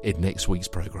that in next week's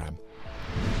programme.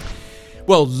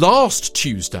 Well, last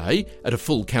Tuesday, at a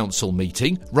full council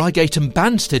meeting, Reigate and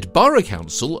Banstead Borough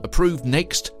Council approved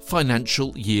next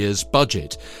financial year's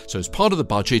budget. So as part of the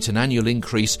budget, an annual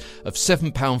increase of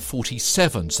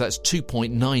 £7.47, so that's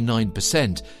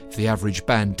 2.99% for the average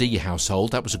Band D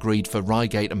household. That was agreed for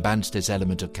Reigate and Banstead's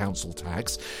element of council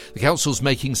tax. The council's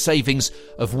making savings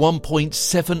of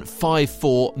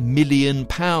 £1.754 million.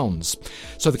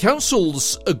 So the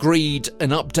council's agreed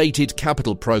an updated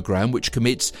capital programme which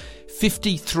commits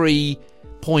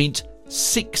 £53.6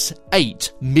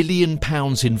 £1.68 million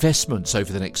investments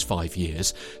over the next 5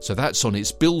 years. So that's on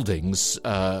its buildings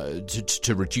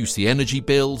to reduce the energy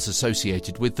bills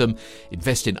associated with them,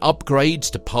 invest in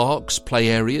upgrades to parks, play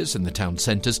areas and the town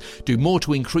centres, do more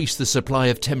to increase the supply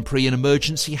of temporary and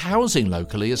emergency housing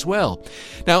locally as well.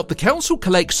 Now, the council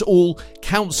collects all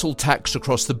council tax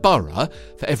across the borough.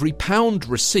 For every £1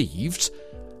 received,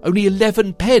 only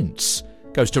 11 pence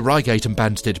goes to Reigate and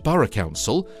Banstead Borough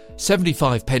Council,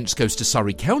 75 pence goes to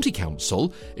Surrey County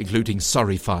Council, including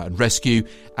Surrey Fire and Rescue,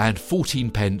 and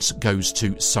 14 pence goes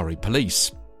to Surrey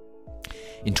Police.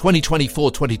 In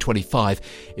 2024-2025,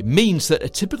 it means that a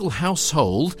typical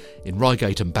household in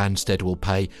Reigate and Banstead will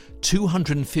pay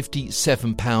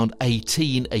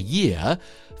 £257.18 a year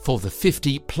for the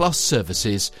 50-plus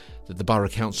services that the Borough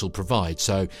Council provides.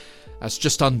 So that's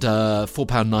just under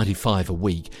 £4.95 a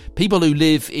week. People who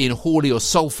live in Hawley or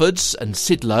Salfords and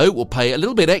Sidlow will pay a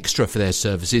little bit extra for their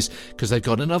services because they've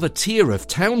got another tier of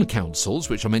town councils,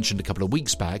 which I mentioned a couple of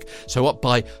weeks back, so up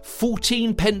by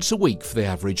 14 pence a week for the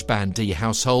average Band D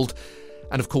household.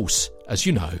 And of course, as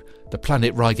you know, the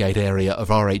Planet Reigate area of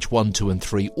RH1, 2 and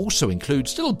 3 also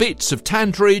includes little bits of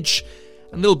Tandridge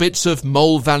and little bits of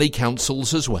Mole Valley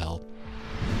councils as well.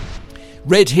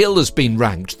 Redhill has been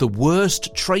ranked the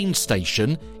worst train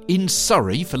station in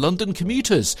Surrey for London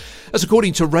commuters, as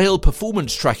according to rail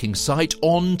performance tracking site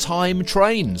On Time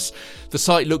Trains. The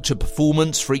site looked at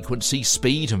performance, frequency,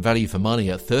 speed and value for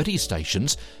money at 30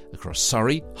 stations across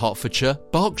Surrey, Hertfordshire,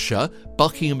 Berkshire,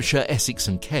 Buckinghamshire, Essex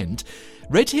and Kent.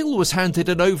 Redhill was handed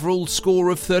an overall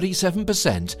score of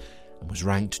 37% and was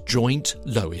ranked joint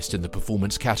lowest in the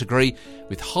performance category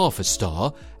with half a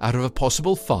star out of a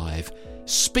possible 5.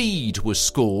 Speed was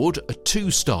scored a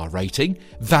 2-star rating.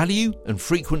 Value and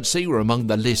frequency were among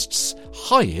the list's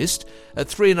highest at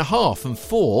 3.5 and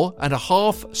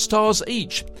 4.5 stars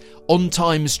each. On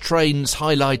Time's Trains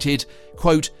highlighted,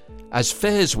 quote, as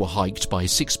fares were hiked by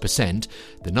 6%,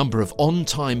 the number of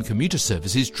on-time commuter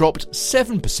services dropped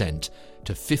 7%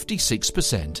 to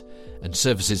 56%, and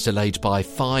services delayed by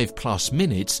 5+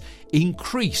 minutes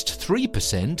increased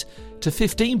 3% to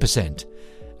 15%.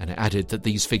 And it added that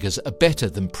these figures are better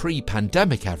than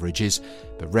pre-pandemic averages,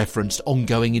 but referenced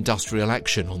ongoing industrial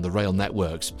action on the rail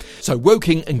networks. So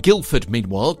Woking and Guildford,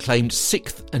 meanwhile, claimed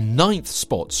 6th and 9th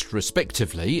spots,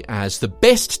 respectively, as the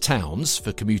best towns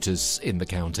for commuters in the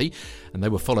county, and they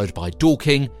were followed by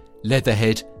Dorking,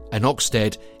 Leatherhead and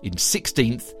Oxted in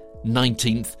 16th,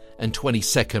 19th and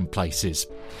 22nd places.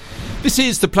 This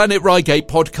is the Planet Reigate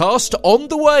podcast. On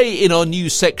the way in our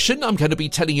news section, I'm going to be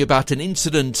telling you about an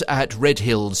incident at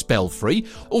Redhill's Belfry,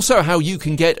 also how you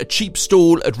can get a cheap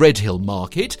stall at Redhill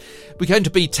Market. We're going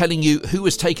to be telling you who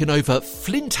has taken over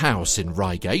Flint House in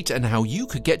Reigate and how you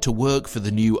could get to work for the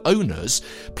new owners,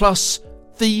 plus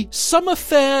the summer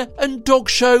fair and dog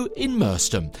show in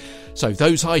Merstham. So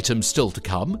those items still to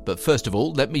come, but first of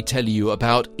all, let me tell you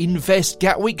about Invest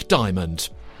Gatwick Diamond.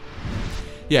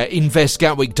 Yeah, Invest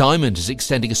Gatwick Diamond is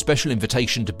extending a special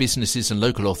invitation to businesses and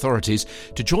local authorities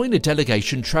to join a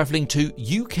delegation travelling to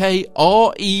UK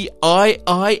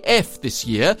REIIF this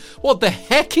year. What the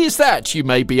heck is that, you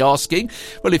may be asking?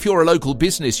 Well, if you're a local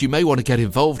business, you may want to get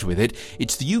involved with it.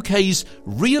 It's the UK's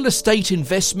Real Estate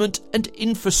Investment and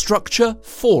Infrastructure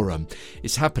Forum.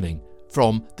 It's happening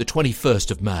from the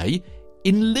 21st of May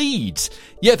in Leeds.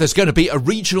 Yeah, there's going to be a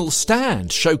regional stand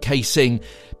showcasing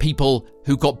people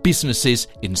who got businesses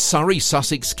in Surrey,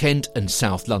 Sussex, Kent and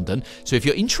South London. So if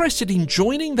you're interested in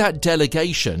joining that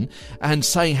delegation and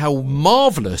saying how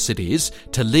marvellous it is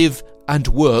to live and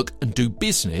work and do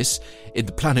business in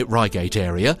the Planet Reigate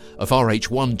area of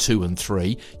RH1, 2 and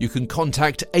 3, you can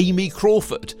contact Amy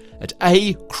Crawford at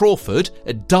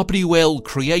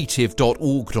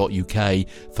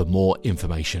acrawford@wlcreative.org.uk for more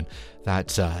information.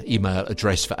 That email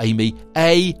address for Amy,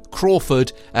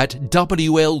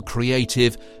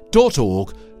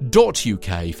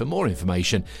 acrawford@wlcreative.org.uk for more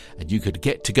information, and you could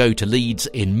get to go to Leeds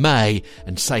in May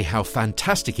and say how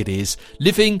fantastic it is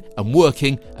living and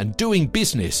working and doing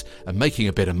business and making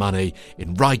a bit of money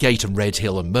in Reigate and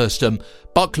Redhill and Merstham,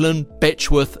 Buckland,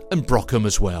 Betchworth and Brockham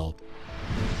as well.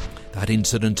 That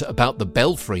incident about the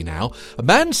Belfry now. A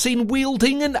man seen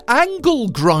wielding an angle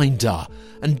grinder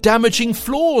and damaging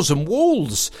floors and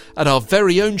walls at our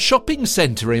very own shopping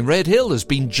centre in Redhill has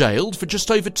been jailed for just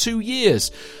over 2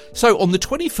 years. So on the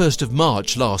 21st of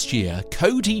March last year,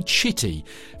 Cody Chitty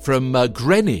from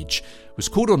Greenwich was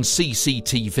caught on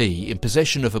CCTV in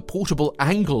possession of a portable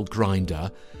angle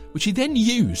grinder, which he then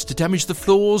used to damage the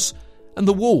floors and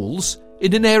the walls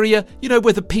in an area, you know,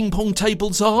 where the ping pong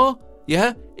tables are.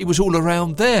 Yeah, it was all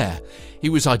around there. He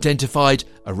was identified,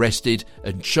 arrested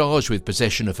and charged with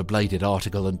possession of a bladed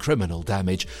article and criminal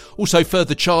damage. Also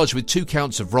further charged with 2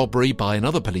 counts of robbery by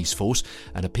another police force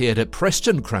and appeared at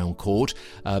Preston Crown Court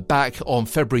back on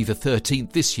February the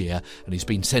 13th this year, and he's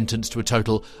been sentenced to a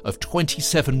total of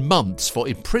 27 months for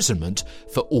imprisonment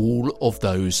for all of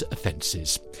those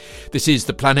offences. This is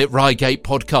the Planet Reigate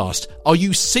podcast. Are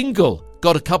you single?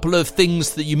 Got a couple of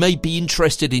things that you may be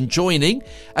interested in joining?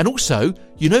 And also,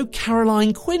 you know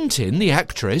Caroline Quentin, the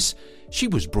actress, she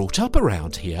was brought up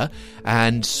around here,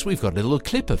 and we've got a little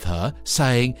clip of her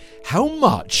saying how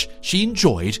much she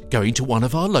enjoyed going to one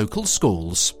of our local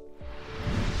schools.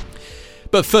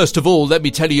 But first of all, let me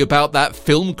tell you about that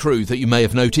film crew that you may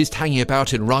have noticed hanging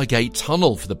about in Reigate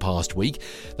Tunnel for the past week.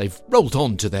 They've rolled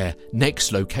on to their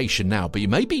next location now, but you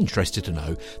may be interested to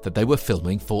know that they were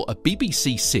filming for a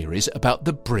BBC series about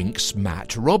the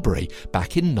Brinks-Mat robbery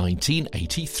back in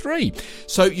 1983.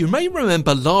 So you may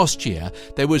remember last year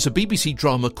there was a BBC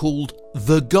drama called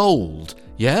The Gold.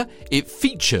 Yeah, it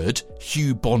featured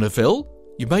Hugh Bonneville.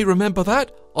 You may remember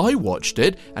that. I watched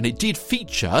it, and it did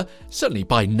feature, certainly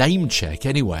by name check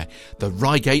anyway, the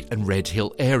Reigate and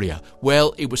Redhill area.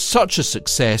 Well, it was such a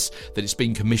success that it's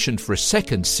been commissioned for a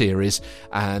second series,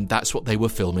 and that's what they were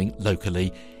filming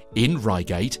locally in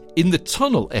Reigate, in the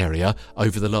tunnel area,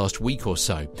 over the last week or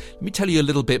so. Let me tell you a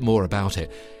little bit more about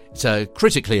it. It's a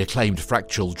critically acclaimed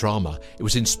factual drama. It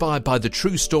was inspired by the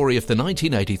true story of the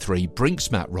 1983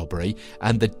 Brinks-Mat robbery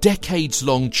and the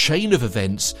decades-long chain of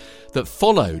events that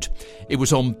followed. It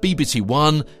was on BBC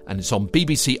One and it's on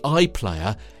BBC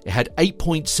iPlayer. It had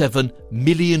 8.7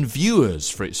 million viewers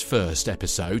for its first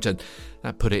episode, and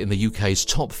that put it in the UK's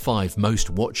top 5 most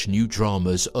watched new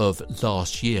dramas of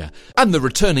last year. And the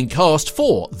returning cast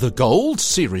for The Gold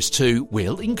Series 2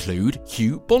 will include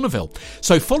Hugh Bonneville.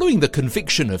 So following the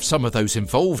conviction of some of those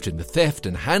involved in the theft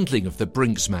and handling of the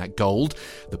Brinks-Mat gold,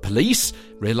 the police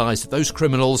realised that those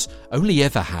criminals only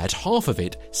ever had half of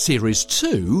it. Series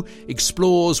 2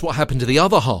 explores what happened to the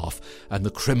other half and the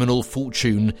criminal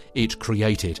fortune it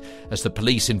created. As the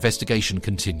police investigation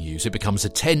continues, it becomes a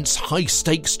tense,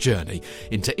 high-stakes journey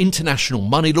into international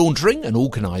money laundering and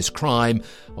organised crime,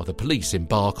 while the police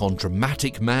embark on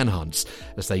dramatic manhunts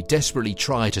as they desperately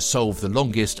try to solve the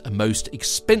longest and most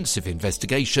expensive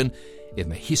investigation in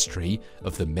the history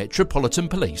of the Metropolitan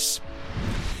Police.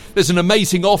 There's an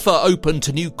amazing offer open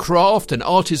to new craft and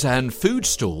artisan food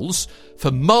stalls for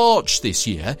March this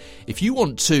year if you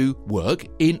want to work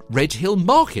in Redhill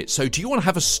Market. So do you want to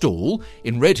have a stall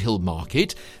in Redhill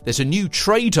Market? There's a new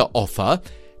trader offer.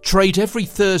 Trade every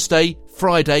Thursday,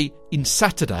 Friday and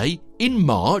Saturday in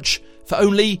March for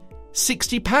only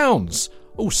 £60.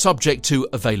 All subject to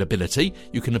availability.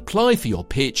 You can apply for your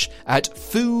pitch at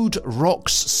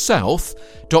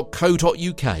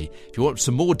foodrockssouth.co.uk. If you want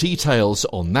some more details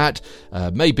on that,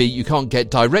 maybe you can't get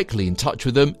directly in touch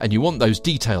with them and you want those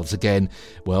details again,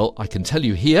 well, I can tell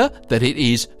you here that it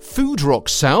is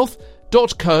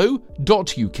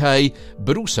foodrockssouth.co.uk,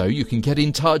 but also you can get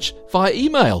in touch via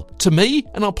email to me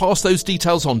and I'll pass those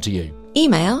details on to you.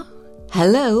 Email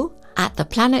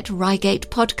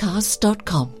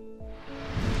hello@theplanetreigatepodcast.com.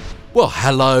 Well,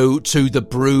 hello to the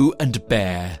Brew and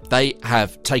Bear. They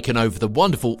have taken over the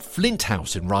wonderful Flint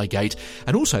House in Reigate,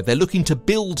 and also they're looking to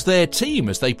build their team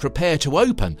as they prepare to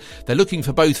open. They're looking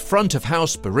for both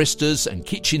front-of-house baristas and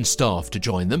kitchen staff to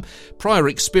join them. Prior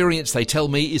experience, they tell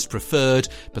me, is preferred,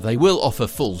 but they will offer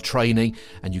full training,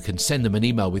 and you can send them an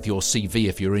email with your CV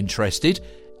if you're interested.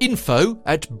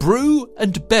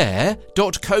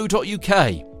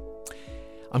 info@brewandbear.co.uk.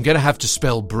 I'm going to have to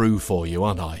spell brew for you,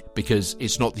 aren't I? Because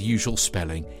it's not the usual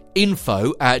spelling.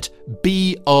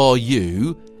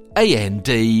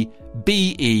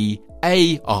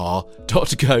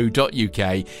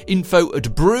 info@brewandbear.co.uk.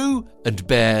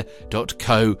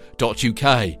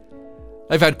 info@brewandbear.co.uk.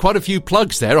 They've had quite a few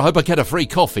plugs there. I hope I get a free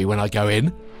coffee when I go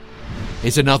in.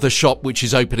 Here's another shop which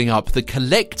is opening up. The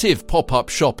Collective pop-up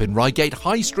shop in Reigate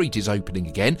High Street is opening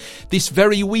again this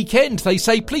very weekend. They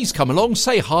say, please come along,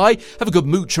 say hi, have a good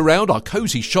mooch around our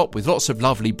cosy shop with lots of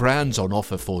lovely brands on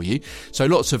offer for you. So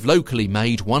lots of locally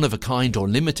made, one-of-a-kind or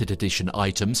limited edition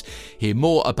items. Hear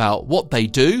more about what they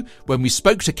do when we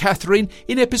spoke to Catherine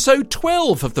in episode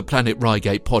 12 of the Planet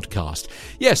Reigate podcast.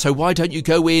 Yeah, so why don't you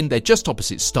go in? They're just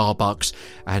opposite Starbucks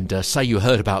and say you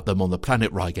heard about them on the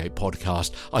Planet Reigate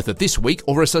podcast, either this week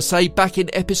or, as I say, back in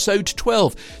episode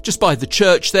 12, just by the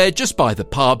church there, just by the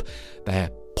pub. They're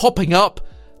popping up.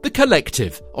 The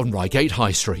Collective on Reigate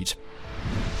High Street.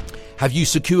 Have you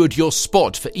secured your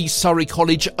spot for East Surrey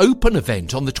College Open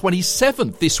event on the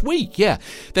 27th this week? Yeah,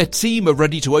 their team are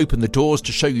ready to open the doors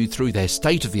to show you through their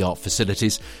state-of-the-art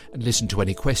facilities and listen to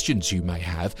any questions you may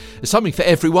have. There's something for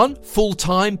everyone: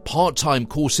 full-time, part-time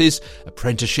courses,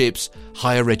 apprenticeships,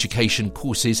 higher education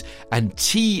courses and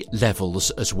T-levels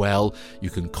as well.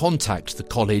 You can contact the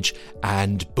college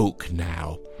and book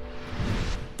now.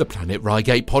 The Planet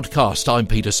Reigate podcast. I'm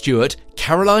Peter Stewart.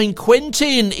 Caroline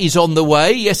Quentin is on the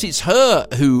way. Yes, it's her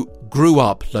who grew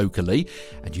up locally.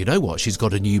 And you know what? She's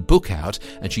got a new book out,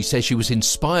 and she says she was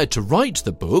inspired to write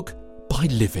the book by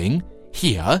living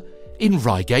here in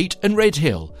Reigate and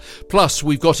Redhill. Plus,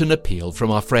 we've got an appeal from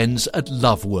our friends at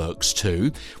Loveworks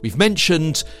too. We've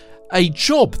mentioned a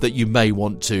job that you may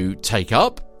want to take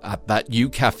up at that new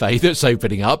cafe that's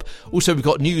opening up. Also, we've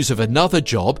got news of another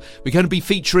job. We're going to be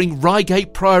featuring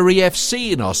Reigate Priory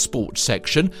FC in our sports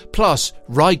section, plus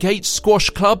Reigate Squash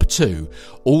Club too.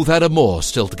 All that and more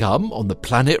still to come on the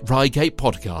Planet Reigate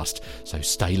podcast. So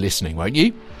stay listening, won't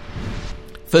you?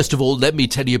 First of all, let me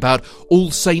tell you about All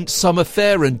Saints Summer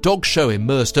Fair and Dog Show in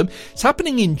Merstham. It's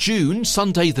happening in June,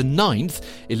 Sunday the 9th,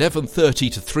 11:30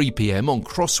 to 3pm on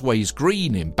Crossways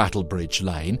Green in Battlebridge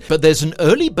Lane. But there's an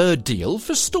early bird deal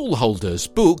for stall holders.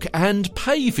 Book and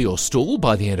pay for your stall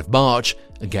by the end of March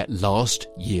and get last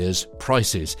year's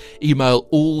prices. Email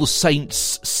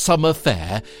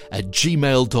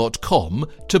allsaintssummerfair@gmail.com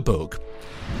to book.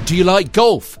 Do you like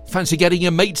golf? Fancy getting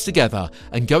your mates together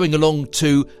and going along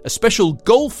to a special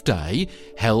golf day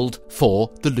held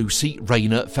for the Lucy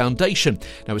Rayner Foundation?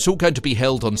 Now, it's all going to be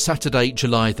held on Saturday,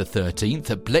 July the 13th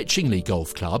at Bletchingley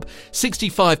Golf Club.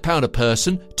 £65 a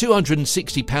person,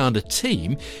 £260 a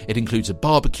team. It includes a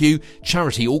barbecue,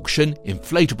 charity auction,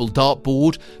 inflatable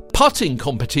dartboard, putting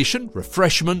competition,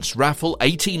 refreshments, raffle,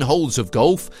 18 holes of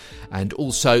golf, and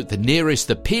also the nearest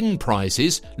the pin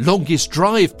prizes, longest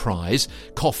drive prize,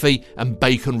 coffee and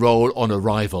bacon roll on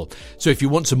arrival. So if you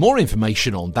want some more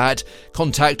information on that,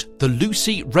 contact the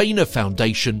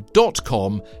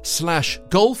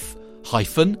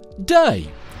lucyraynerfoundation.com/golf-day.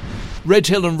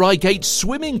 Redhill and Reigate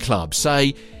Swimming Club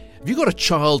say, have you got a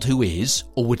child who is,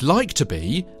 or would like to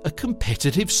be, a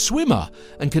competitive swimmer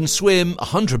and can swim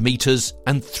 100 metres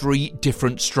and 3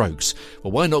 different strokes?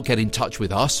 Well, why not get in touch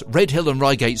with us, Redhill and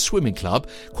Reigate Swimming Club?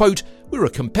 Quote, we're a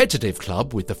competitive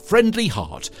club with a friendly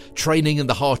heart, training in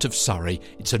the heart of Surrey.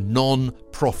 It's a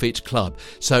non-profit club.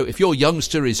 So if your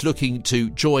youngster is looking to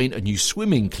join a new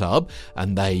swimming club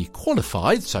and they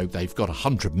qualify, so they've got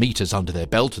 100 metres under their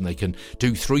belt and they can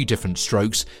do 3 different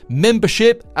strokes,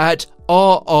 membership at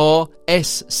rrsc.org.uk.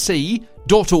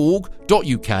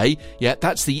 Yeah,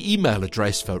 that's the email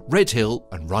address for Redhill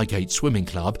and Reigate Swimming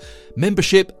Club.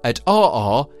 Membership at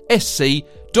rrsc.org.uk.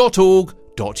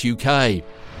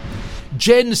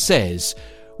 Jen says,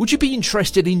 would you be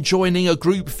interested in joining a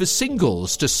group for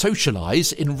singles to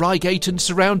socialise in Reigate and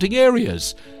surrounding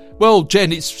areas? Well,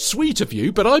 Jen, it's sweet of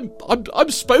you, but I'm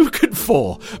spoken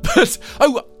for. But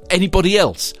anybody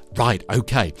else? Right,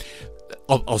 okay.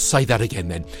 I'll say that again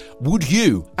then. Would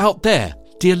you, out there,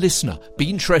 dear listener, be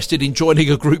interested in joining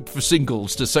a group for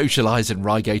singles to socialise in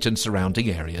Reigate and surrounding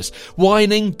areas?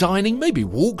 Wining, dining, maybe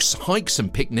walks, hikes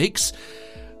and picnics.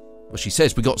 Well, she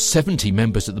says we've got 70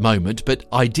 members at the moment, but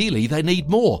ideally they need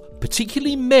more,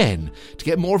 particularly men, to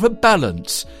get more of a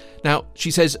balance. Now, she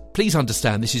says, please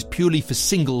understand this is purely for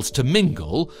singles to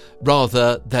mingle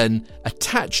rather than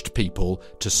attached people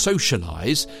to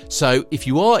socialise. So if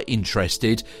you are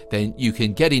interested, then you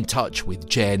can get in touch with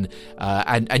Jen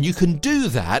and you can do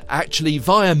that actually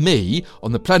via me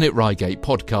on the Planet Reigate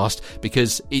podcast,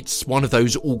 because it's one of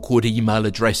those awkward email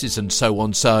addresses and so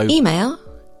on. So email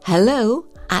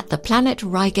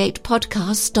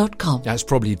hello@theplanetreigatepodcast.com. That's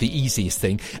probably the easiest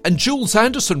thing. And Jules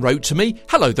Anderson wrote to me,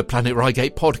 hello, the Planet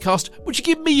Reigate podcast. Would you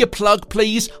give me a plug,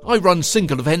 please? I run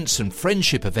single events and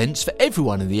friendship events for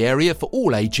everyone in the area for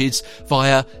all ages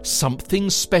via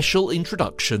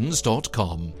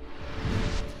somethingspecialintroductions.com.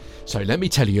 So let me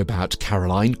tell you about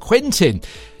Caroline Quentin.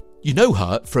 You know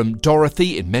her from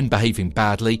Dorothy in Men Behaving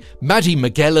Badly, Maddie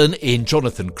Magellan in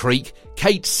Jonathan Creek,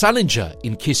 Kate Salinger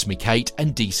in Kiss Me Kate,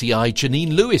 and DCI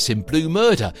Janine Lewis in Blue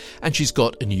Murder. And she's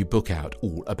got a new book out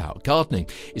all about gardening.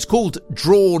 It's called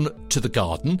Drawn to the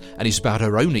Garden, and it's about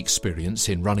her own experience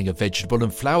in running a vegetable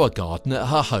and flower garden at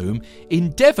her home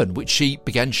in Devon, which she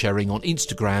began sharing on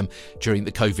Instagram during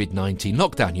the COVID-19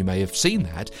 lockdown. You may have seen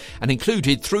that. And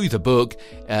included through the book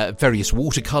various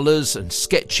watercolours and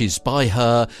sketches by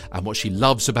her and what she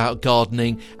loves about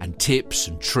gardening, and tips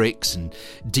and tricks and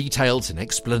details and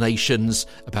explanations lessons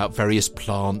about various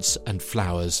plants and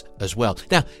flowers as well.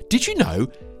 Now, did you know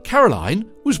Caroline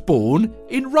was born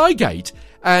in Reigate?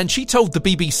 And she told the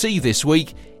BBC this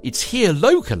week it's here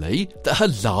locally that her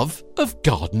love of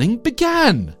gardening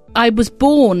began. I was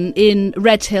born in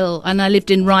Redhill and I lived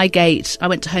in Reigate. I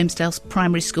went to Holmesdale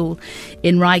Primary School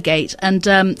in Reigate, and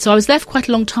so I was there for quite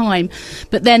a long time.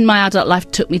 But then my adult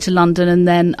life took me to London and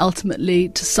then ultimately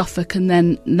to Suffolk and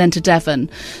then to Devon.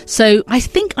 So I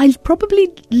think I probably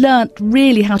learnt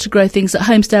really how to grow things at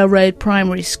Holmesdale Road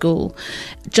Primary School,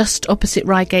 just opposite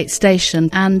Reigate Station.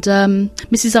 And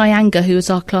Mrs. Iyengar, who was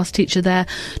our class teacher there,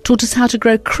 taught us how to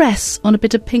grow cress on a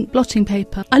bit of pink blotting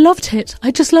paper. I loved it.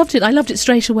 I just loved it. I loved it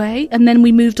straight away. And then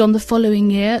we moved on the following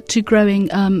year to growing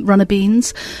runner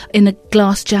beans in a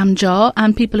glass jam jar,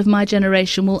 and people of my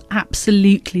generation will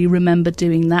absolutely remember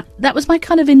doing that. That was my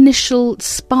kind of initial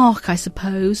spark, I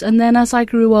suppose. And then as I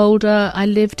grew older, I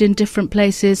lived in different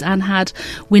places and had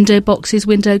window boxes,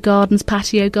 window gardens,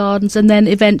 patio gardens, and then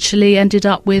eventually ended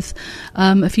up with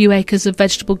a few acres of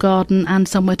vegetable garden and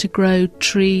somewhere to grow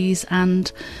trees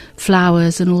and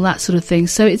flowers and all that sort of thing.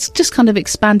 So it's just kind of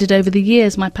expanded over the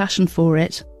years, my passion for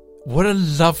it. What a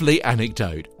lovely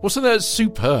anecdote. Wasn't that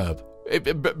superb?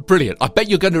 Brilliant. I bet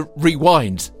you're going to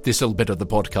rewind this little bit of the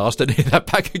podcast and hear that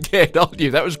back again, aren't you?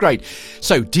 That was great.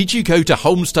 So, did you go to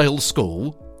Holmesdale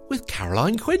School with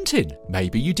Caroline Quentin?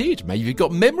 Maybe you did. Maybe you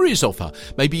got memories of her.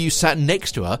 Maybe you sat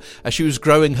next to her as she was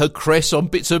growing her cress on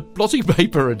bits of blotting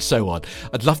paper and so on.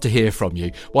 I'd love to hear from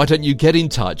you. Why don't you get in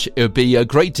touch? It would be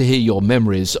great to hear your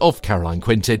memories of Caroline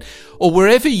Quentin, or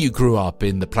wherever you grew up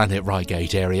in the Planet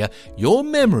Reigate area, your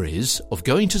memories of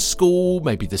going to school,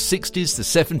 maybe the 60s, the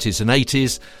 70s and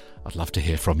 80s. I'd love to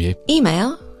hear from you.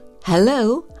 Email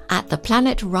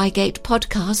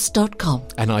hello@theplanetreigatepodcast.com.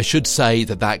 And I should say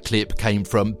that clip came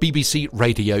from BBC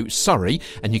Radio Surrey,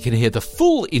 and you can hear the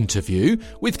full interview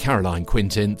with Caroline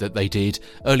Quentin that they did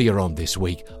earlier on this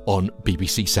week on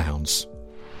BBC Sounds.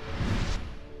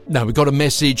 Now, we got a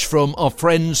message from our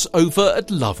friends over at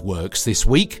Loveworks this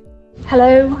week.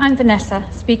 Hello, I'm Vanessa,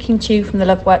 speaking to you from the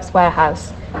Loveworks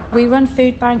warehouse. We run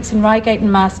food banks in Reigate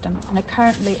and Marsden and are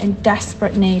currently in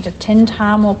desperate need of tinned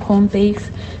ham or corned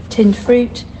beef, tinned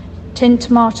fruit, tinned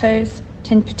tomatoes,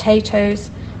 tinned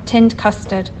potatoes, tinned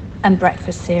custard and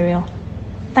breakfast cereal.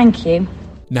 Thank you.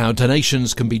 Now,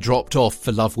 donations can be dropped off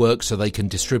for Loveworks so they can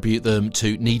distribute them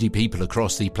to needy people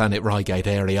across the Planet Reigate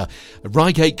area.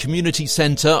 Reigate Community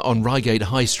Centre on Reigate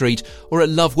High Street, or at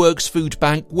Loveworks Food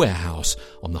Bank Warehouse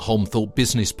on the Holmthorpe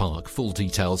Business Park. Full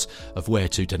details of where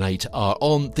to donate are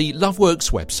on the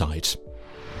Loveworks website.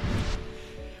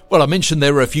 Well, I mentioned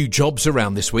there were a few jobs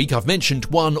around this week. I've mentioned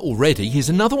one already. Here's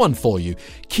another one for you.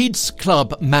 Kids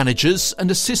Club managers and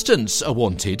assistants are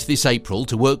wanted this April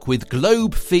to work with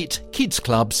Globe Fit kids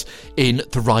clubs in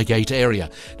the Reigate area.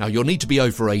 Now, you'll need to be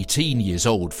over 18 years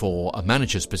old for a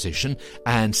manager's position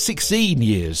and 16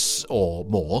 years or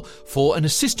more for an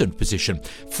assistant position.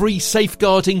 Free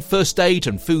safeguarding, first aid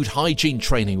and food hygiene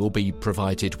training will be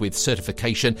provided with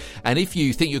certification. And if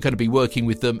you think you're going to be working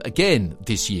with them again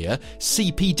this year,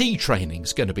 CPD training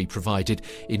is going to be provided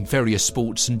in various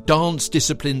sports and dance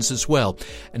disciplines as well.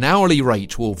 An hourly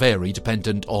rate will vary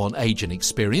dependent on age and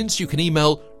experience. You can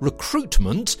email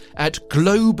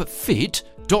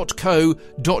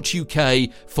recruitment@globefit.co.uk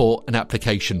for an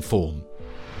application form.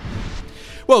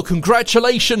 Well,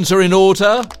 congratulations are in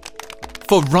order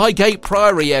for Reigate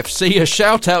Priory FC. A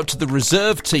shout out to the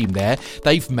reserve team there.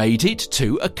 They've made it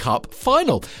to a cup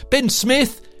final. Ben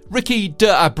Smith, Ricky de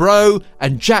Abro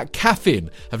and Jack Caffin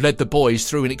have led the boys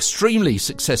through an extremely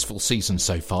successful season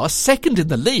so far, second in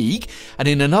the league and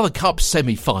in another cup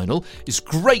semi-final. It's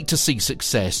great to see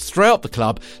success throughout the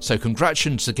club, so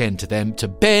congratulations again to them, to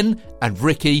Ben and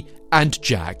Ricky and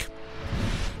Jack.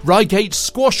 Reigate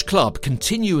Squash Club,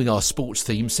 continuing our sports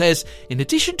theme, says, in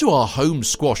addition to our home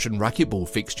squash and racquetball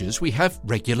fixtures, we have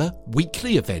regular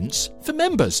weekly events for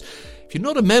members. If you're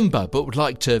not a member but would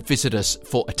like to visit us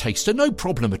for a taster, no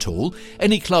problem at all.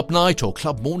 Any club night or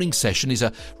club morning session is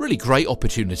a really great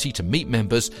opportunity to meet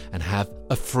members and have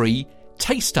a free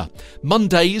taster.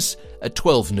 Mondays at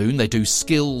 12 noon, they do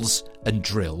skills and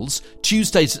drills.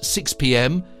 Tuesdays at 6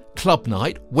 p.m, club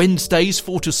night. Wednesdays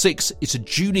 4 to 6, it's a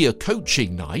junior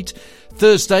coaching night.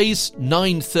 Thursdays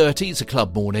 9:30, it's a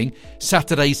club morning.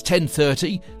 Saturdays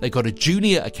 10:30, they got a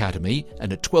junior academy,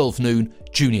 and at 12 noon,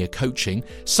 junior coaching.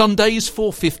 Sundays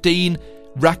 4:15,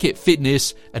 racket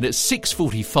fitness, and at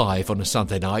 6:45 on a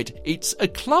Sunday night, it's a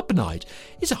club night.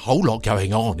 There's a whole lot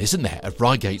going on, isn't there, at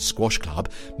Reigate Squash Club?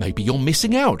 Maybe you're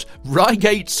missing out.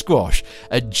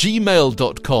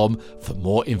 ReigateSquash@gmail.com for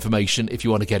more information if you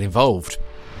want to get involved.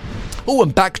 Oh,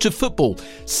 and back to football.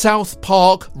 South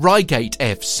Park Reigate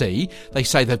FC. They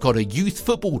say they've got a youth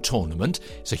football tournament.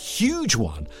 It's a huge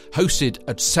one, hosted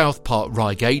at South Park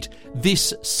Reigate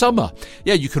this summer.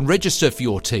 Yeah, you can register for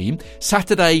your team.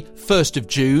 Saturday, 1st of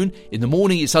June. In the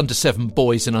morning, it's under 7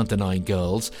 boys and under 9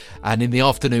 girls. And in the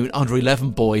afternoon, under 11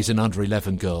 boys and under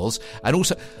 11 girls. And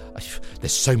also,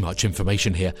 there's so much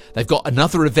information here. They've got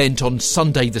another event on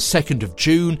Sunday the 2nd of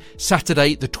June,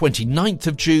 Saturday the 29th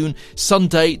of June,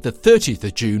 Sunday the 30th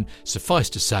of June. Suffice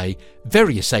to say,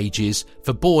 various ages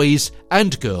for boys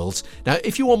and girls. Now,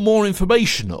 if you want more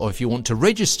information or if you want to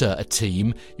register a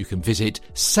team, you can visit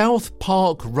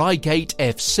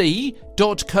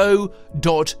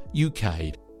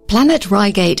southparkreigatefc.co.uk. Planet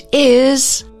Reigate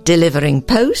is delivering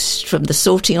post from the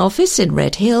sorting office in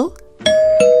Redhill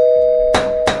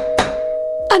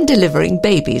and delivering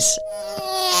babies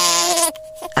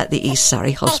at the East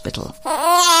Surrey Hospital.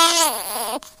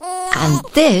 And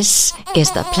this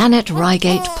is the Planet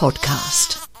Reigate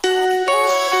podcast.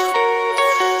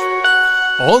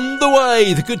 On the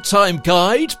way, the Good Time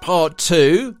Guide, Part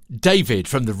 2. David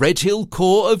from the Redhill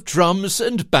Corps of Drums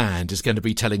and Band is going to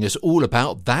be telling us all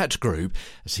about that group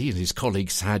as he and his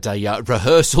colleagues had a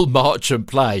rehearsal, march and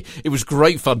play. It was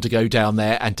great fun to go down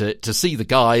there and to see the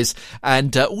guys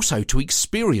and also to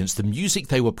experience the music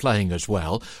they were playing as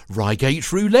well.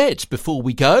 Reigate Roulette before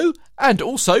we go. And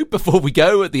also, before we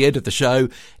go at the end of the show,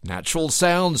 natural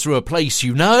sounds from a place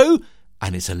you know.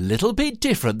 And it's a little bit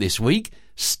different this week.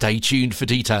 Stay tuned for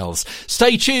details.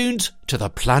 Stay tuned to the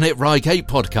Planet Reigate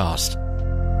podcast.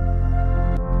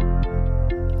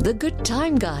 The Good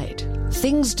Time Guide.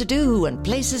 Things to do and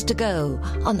places to go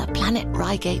on the Planet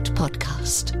Reigate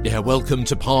podcast. Yeah, welcome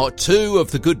to part 2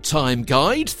 of the Good Time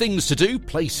Guide. Things to do,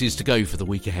 places to go for the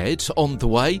week ahead. On the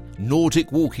way,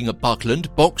 Nordic walking at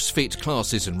Buckland, box fit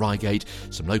classes in Reigate,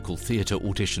 some local theatre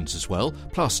auditions as well,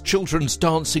 plus children's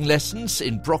dancing lessons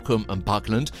in Brockham and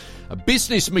Buckland, a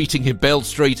business meeting in Bell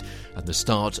Street, and the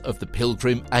start of the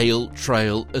Pilgrim Ale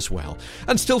Trail as well.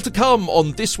 And still to come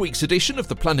on this week's edition of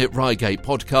the Planet Reigate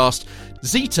podcast,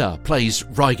 Zita plays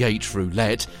Reigate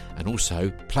Roulette and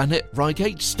also Planet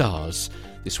Reigate Stars.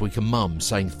 This week a mum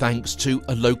saying thanks to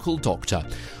a local doctor.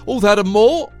 All that and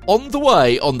more on the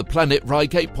way on the Planet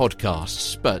Reigate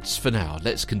podcasts. But for now,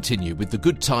 let's continue with the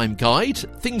Good Time Guide,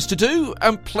 things to do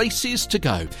and places to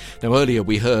go. Now earlier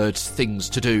we heard things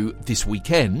to do this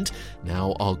weekend.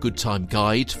 Now our Good Time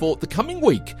Guide for the coming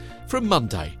week from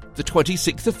Monday, the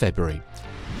 26th of February.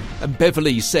 And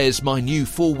Beverly says my new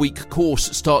 4-week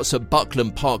course starts at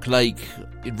Buckland Park Lake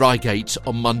in Reigate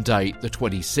on Monday the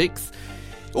 26th.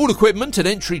 All equipment and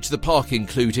entry to the park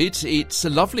included. It's a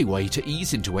lovely way to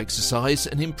ease into exercise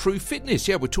and improve fitness.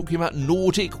 Yeah, we're talking about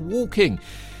Nordic walking.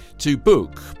 To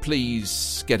book,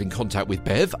 please get in contact with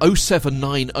Bev,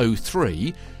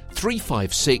 07903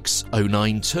 356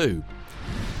 092.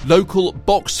 Local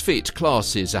box fit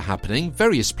classes are happening,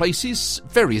 various places,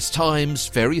 various times,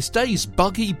 various days.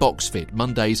 Buggy box fit,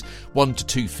 Mondays 1 to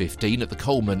 2:15 at the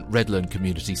Coleman Redland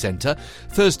Community Centre,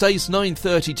 Thursdays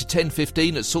 9:30 to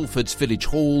 10:15 at Salford's Village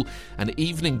Hall, and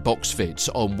evening box fit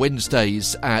on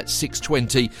Wednesdays at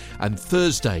 6:20 and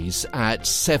Thursdays at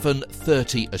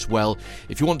 7:30 as well.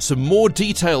 If you want some more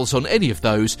details on any of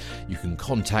those, you can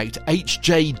contact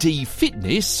HJD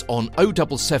Fitness on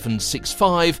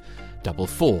 07765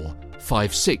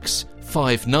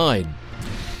 445659.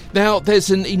 Now,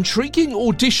 there's an intriguing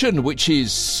audition which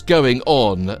is going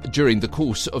on during the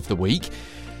course of the week,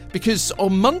 because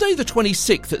on Monday the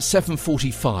 26th at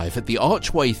 7:45 at the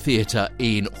Archway Theatre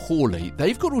in Hawley,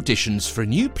 they've got auditions for a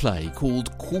new play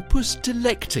called Corpus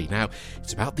Delicti. Now,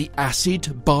 it's about the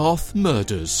acid bath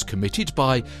murders committed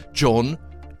by John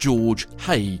George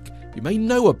Haigh. You may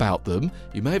know about them,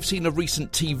 you may have seen a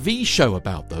recent TV show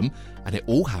about them, and it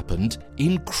all happened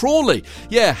in Crawley.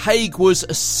 Yeah, Haigh was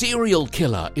a serial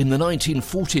killer in the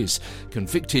 1940s,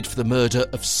 convicted for the murder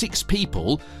of 6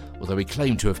 people, although he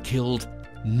claimed to have killed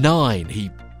 9. He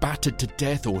battered to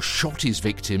death or shot his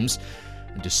victims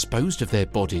and disposed of their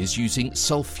bodies using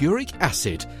sulfuric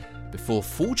acid before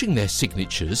forging their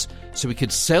signatures so he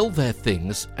could sell their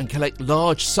things and collect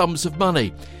large sums of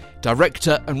money.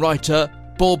 Director and writer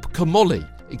Bob Kamolli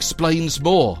explains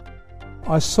more.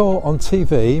 I saw on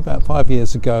TV about 5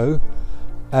 years ago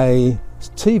a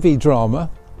TV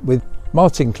drama with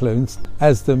Martin Clunes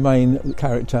as the main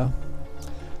character,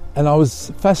 and I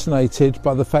was fascinated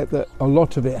by the fact that a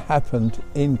lot of it happened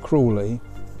in Crawley,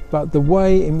 but the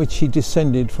way in which he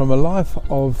descended from a life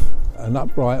of an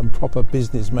upright and proper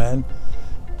businessman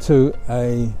to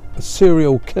a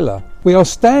serial killer. We are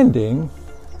standing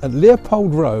at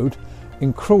Leopold Road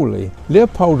in Crawley.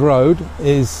 Leopold Road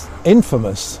is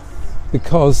infamous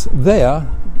because there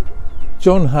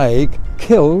John Haig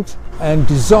killed and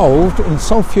dissolved in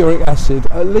sulfuric acid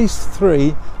at least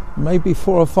 3, maybe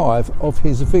 4 or 5 of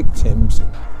his victims.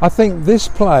 I think this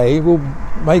play will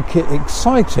make it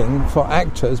exciting for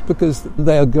actors because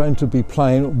they are going to be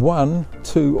playing 1,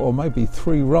 2 or maybe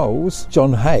 3 roles.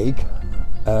 John Haig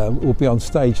will be on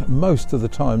stage most of the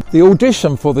time. The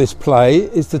audition for this play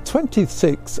is the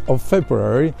 26th of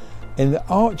February in the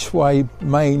Archway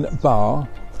main bar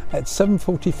at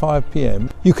 7:45pm.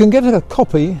 You can get a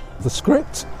copy of the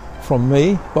script from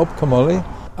me, Bob Camolli,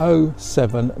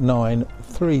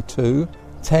 07932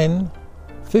 10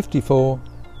 54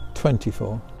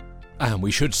 24. And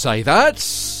we should say that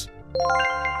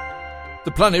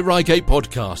the Planet Reigate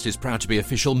podcast is proud to be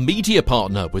official media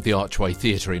partner with the Archway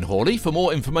Theatre in Hawley. For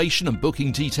more information and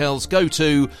booking details, go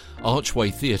to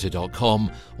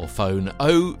archwaytheatre.com or phone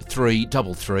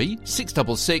 0333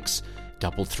 666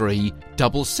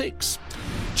 3366.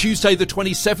 Tuesday the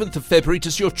 27th of February,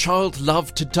 does your child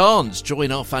love to dance?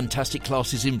 Join our fantastic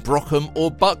classes in Brockham or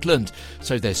Buckland.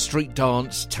 So there's street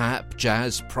dance, tap,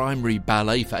 jazz, primary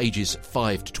ballet for ages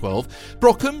 5 to 12.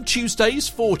 Brockham, Tuesdays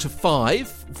 4 to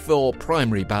 5 for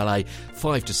primary ballet,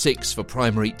 5 to 6 for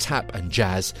primary tap and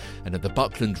jazz. And at the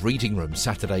Buckland Reading Room,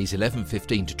 Saturdays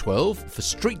 11:15 to 12 for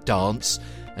street dance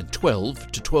and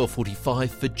 12 to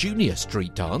 12:45 for junior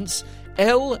street dance.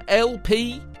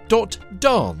 llp.dance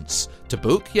to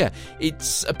book. Yeah,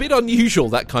 it's a bit unusual,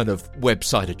 that kind of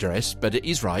website address, but it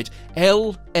is right.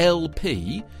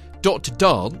 llp.dance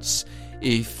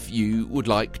if you would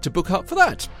like to book up for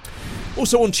that.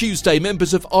 Also on Tuesday,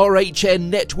 members of RHN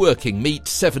Networking meet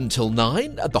 7 till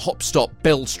 9 at the Hop Stop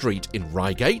Bell Street in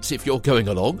Reigate. If you're going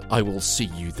along, I will see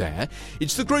you there.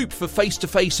 It's the group for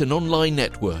face-to-face and online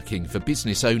networking for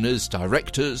business owners,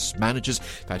 directors, managers,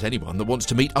 in fact anyone that wants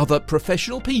to meet other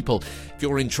professional people. If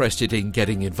you're interested in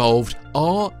getting involved,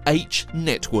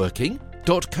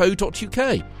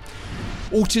 rhnetworking.co.uk.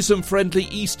 Autism Friendly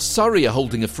East Surrey are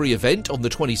holding a free event on the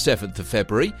 27th of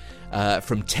February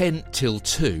from 10 till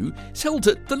 2. It's held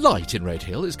at The Light in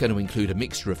Redhill. It's going to include a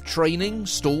mixture of training,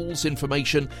 stalls,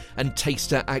 information and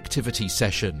taster activity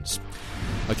sessions.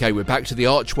 OK, we're back to the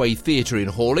Archway Theatre in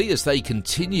Hawley as they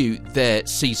continue their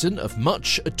season of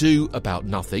Much Ado About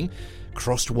Nothing.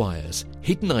 Crossed wires,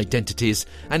 hidden identities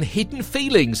and hidden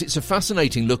feelings. It's a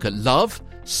fascinating look at love,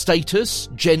 status,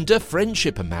 gender,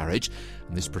 friendship and marriage.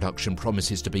 And this production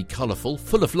promises to be colourful,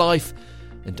 full of life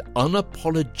and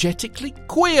unapologetically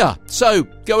queer. So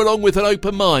go along with an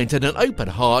open mind and an open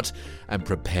heart and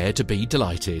prepare to be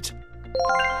delighted.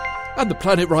 And the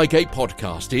Planet Reigate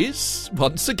podcast is,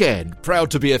 once again, proud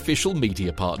to be official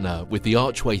media partner with the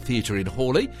Archway Theatre in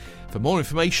Hawley. For more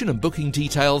information and booking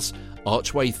details,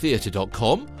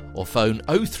 archwaytheatre.com or phone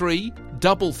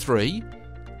 0333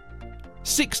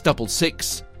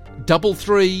 666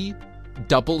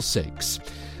 3366.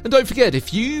 And don't forget,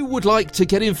 if you would like to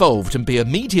get involved and be a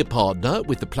media partner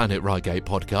with the Planet Reigate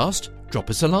podcast, drop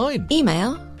us a line.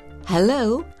 Email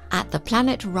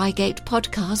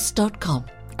hello@theplanetreigatepodcast.com.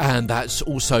 And that's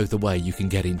also the way you can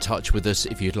get in touch with us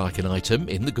if you'd like an item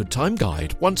in the Good Time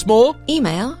Guide. Once more,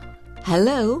 Email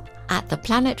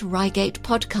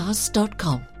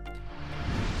hello@theplanetreigatepodcast.com.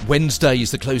 Wednesday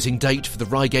is the closing date for the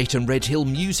Reigate and Redhill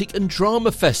Music and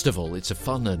Drama Festival. It's a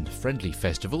fun and friendly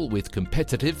festival with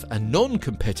competitive and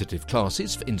non-competitive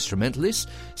classes for instrumentalists,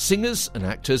 singers and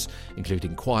actors,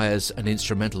 including choirs and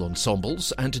instrumental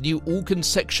ensembles, and a new organ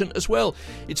section as well.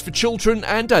 It's for children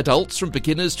and adults, from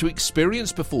beginners to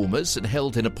experienced performers, and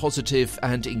held in a positive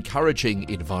and encouraging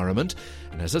environment.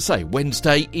 And as I say,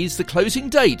 Wednesday is the closing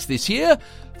date this year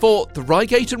for the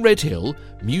Reigate and Redhill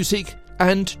Music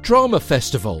and Drama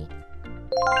Festival.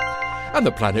 And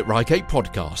the Planet Reigate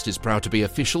podcast is proud to be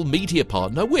official media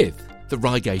partner with the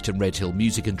Reigate and Redhill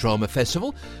Music and Drama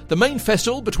Festival, the main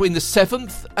festival between the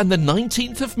 7th and the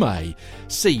 19th of May.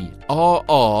 See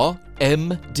rrmdf.org.uk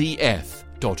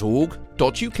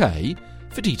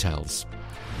for details.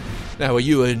 Now, are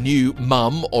you a new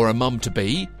mum or a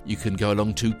mum-to-be? You can go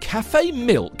along to Cafe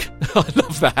Milk. I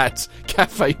love that.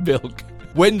 Cafe Milk.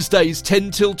 Wednesdays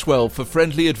 10 till 12 for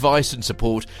friendly advice and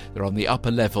support. They're on the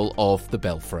upper level of the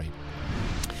Belfry.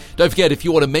 Don't forget, if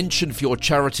you want to mention for your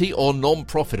charity or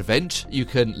non-profit event, you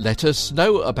can let us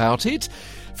know about it.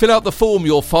 Fill out the form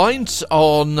you'll find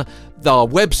on our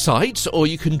website, or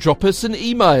you can drop us an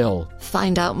email.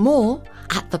 Find out more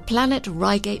at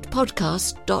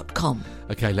theplanetreigatepodcast.com.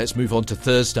 OK, let's move on to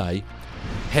Thursday.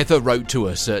 Heather wrote to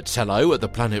us at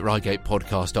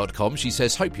hello@theplanetreigatepodcast.com. She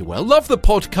says, hope you're well. Love the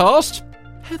podcast.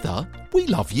 Heather, we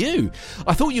love you.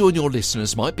 I thought you and your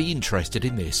listeners might be interested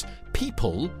in this.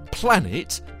 People,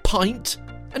 planet, pint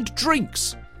and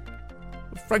drinks.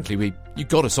 Frankly, you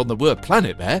got us on the word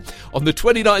planet there. On the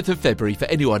 29th of February, for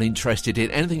anyone interested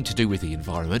in anything to do with the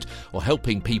environment or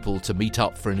helping people to meet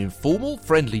up for an informal,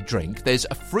 friendly drink, there's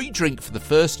a free drink for the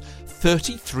first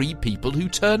 33 people who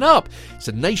turn up. It's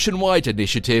a nationwide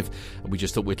initiative, and we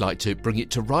just thought we'd like to bring it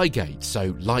to Reigate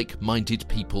so like-minded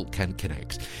people can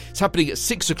connect. It's happening at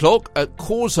 6 o'clock at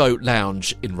Corso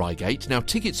Lounge in Reigate. Now,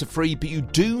 tickets are free, but you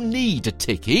do need a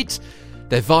ticket.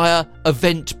 They're via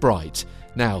Eventbrite.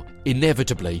 Now,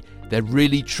 inevitably, they're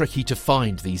really tricky to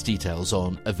find, these details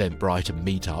on Eventbrite and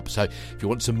Meetup. So if you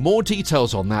want some more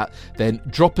details on that, then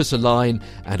drop us a line,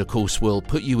 and of course we'll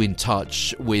put you in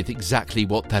touch with exactly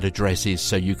what that address is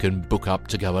so you can book up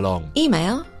to go along.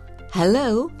 Email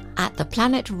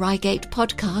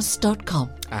hello@theplanetreigatepodcast.com.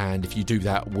 And if you do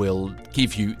that, we'll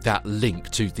give you that link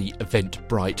to the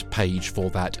Eventbrite page for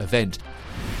that event.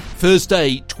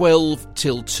 Thursday, 12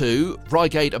 till 2,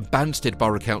 Reigate and Banstead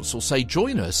Borough Council say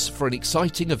join us for an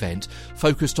exciting event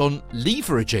focused on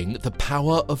leveraging the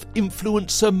power of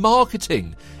influencer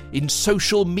marketing in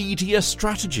social media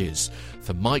strategies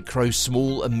for micro,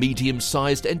 small and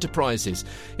medium-sized enterprises.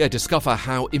 Discover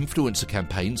how influencer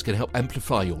campaigns can help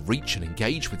amplify your reach and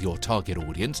engage with your target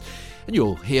audience. And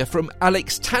you'll hear from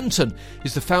Alex Tanton,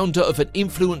 who's the founder of an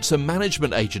influencer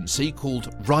management agency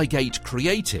called Reigate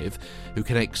Creative, who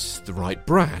connects the right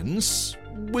brands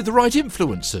with the right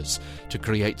influencers to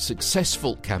create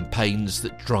successful campaigns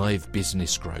that drive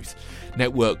business growth.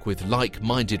 Network with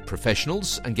like-minded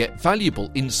professionals and get valuable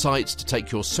insights to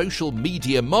take your social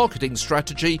media marketing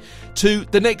strategy to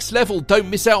the next level. Don't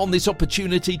miss out on this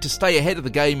opportunity to stay ahead of the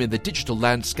game in the digital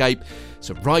landscape.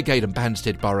 So Reigate and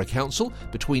Banstead Borough Council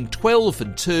between 12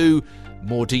 and 2.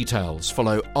 More details.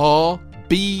 Follow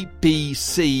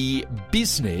RBBC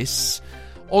Business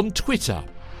on Twitter.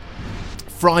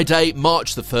 Friday,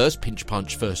 March the 1st, Pinch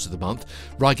Punch first of the month,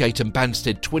 Reigate and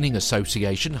Banstead Twinning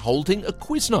Association holding a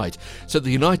quiz night. So the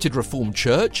United Reformed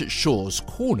Church at Shaw's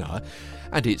Corner,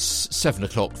 and it's 7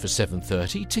 o'clock for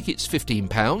 7:30. Tickets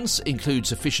 £15,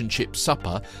 includes a fish and chip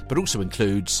supper, but also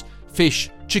includes fish,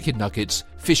 chicken nuggets,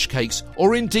 fish cakes,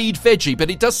 or indeed veggie. But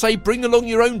it does say bring along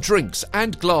your own drinks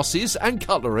and glasses and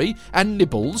cutlery and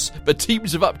nibbles. But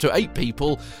teams of up to 8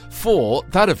 people for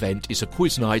that event is a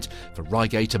quiz night for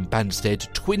Reigate and Banstead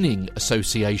Twinning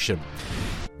Association.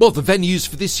 Well, the venues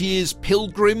for this year's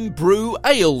Pilgrim Brew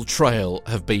Ale Trail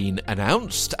have been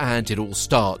announced, and it all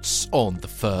starts on the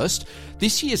 1st.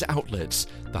 This year's outlets: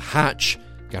 The Hatch,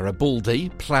 Garibaldi,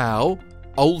 Plough,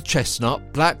 Old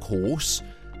Chestnut, Black Horse,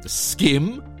 The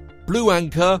Skim, Blue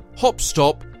Anchor, Hop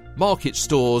Stop, Market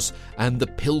Stores and the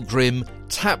Pilgrim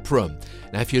Tap Room.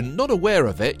 Now, if you're not aware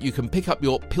of it, you can pick up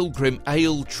your Pilgrim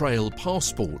Ale Trail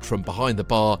passport from behind the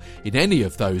bar in any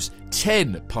of those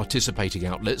 10 participating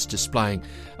outlets displaying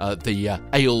the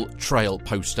Ale Trail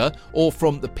poster, or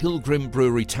from the Pilgrim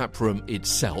Brewery Tap Room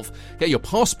itself. Get your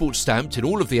passport stamped in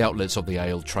all of the outlets on the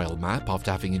Ale Trail map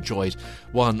after having enjoyed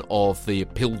one of the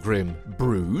Pilgrim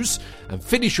brews, and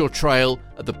finish your trail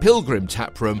at the Pilgrim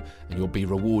Tap Room, and you'll be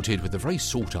rewarded with a very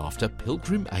sought-after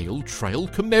Pilgrim Ale Trail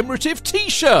commemorative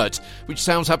T-shirt, which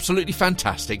sounds absolutely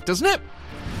fantastic, doesn't it?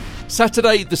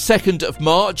 Saturday, the 2nd of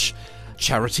March,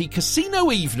 charity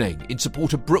casino evening in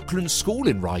support of Brookland School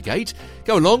in Reigate.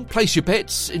 Go along, place your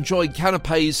bets, enjoy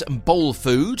canapes and bowl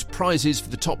food. Prizes for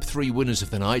the top 3 winners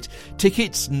of the night.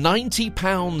 Tickets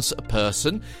 £90 a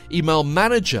person. Email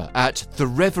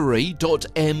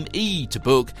manager@thereverie.me to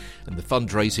book, and the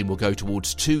fundraising will go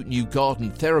towards 2 new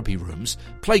garden therapy rooms,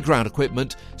 playground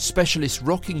equipment, specialist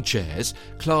rocking chairs,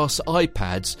 class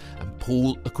iPads and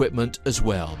pool equipment as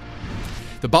well.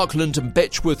 The Buckland and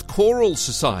Betchworth Choral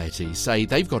Society say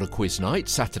they've got a quiz night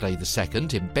Saturday the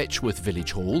 2nd in Betchworth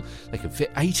Village Hall. They can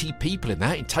fit 80 people in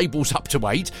that, in tables up to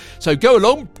 8. So go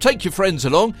along, take your friends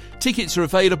along. Tickets are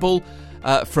available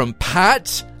from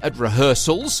Pat at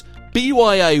rehearsals,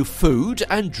 BYO food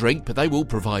and drink, but they will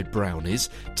provide brownies,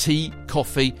 tea,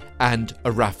 coffee and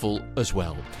a raffle as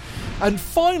well. And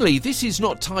finally, this is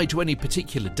not tied to any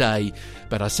particular day,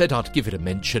 but I said I'd give it a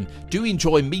mention. Do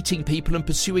enjoy meeting people and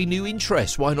pursuing new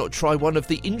interests. Why not try one of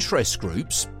the interest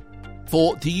groups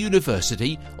for the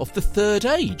University of the Third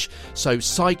Age? So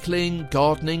cycling,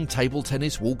 gardening, table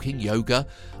tennis, walking, yoga,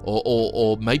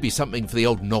 or maybe something for the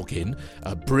old noggin,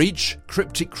 bridge,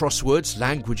 cryptic crosswords,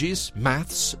 languages,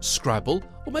 maths, Scrabble,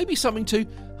 or maybe something to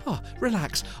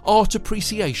relax, art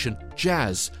appreciation,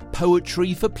 jazz,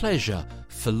 poetry for pleasure,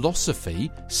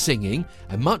 philosophy, singing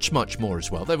and much, much more as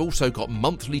well. They've also got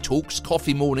monthly talks,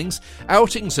 coffee mornings,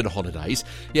 outings and holidays.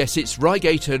 Yes, it's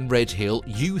Reigate and Redhill,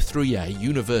 U3A,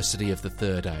 University of the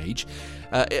Third Age.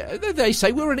 They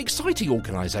say we're an exciting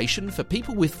organisation for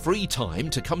people with free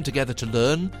time to come together to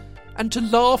learn and to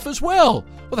laugh as well.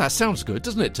 Well, that sounds good,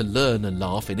 doesn't it? To learn and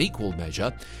laugh in equal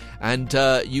measure. And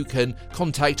you can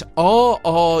contact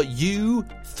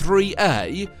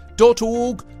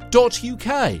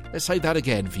rru3a.org.uk. Let's say that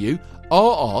again for you.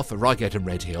 RR for Reigate and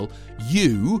Redhill.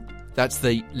 U, that's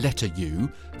the letter U.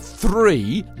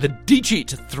 3, the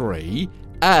digit 3.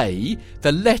 A,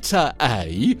 the letter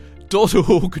A.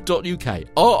 .org.uk.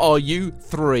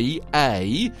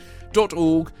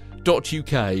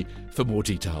 rru3a.org.uk for more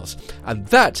details. And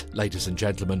that, ladies and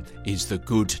gentlemen, is the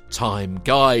Good Time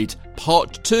Guide,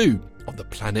 part 2 of the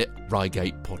Planet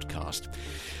Reigate podcast.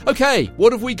 OK,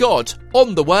 what have we got?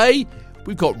 On the way,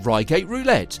 we've got Reigate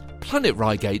Roulette, Planet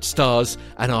Reigate stars,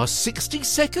 and our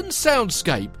 60-second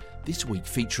soundscape, this week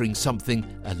featuring something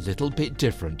a little bit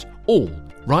different, all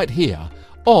right here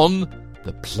on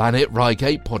the Planet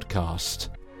Reigate podcast.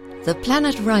 The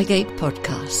Planet Reigate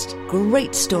podcast.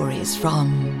 Great stories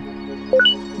from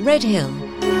Redhill.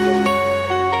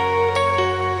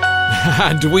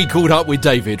 And we caught up with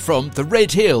David from the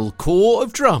Redhill Corps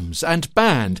of Drums and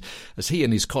Band as he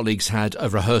and his colleagues had a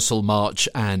rehearsal, march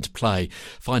and play.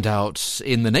 Find out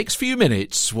in the next few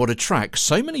minutes what attracts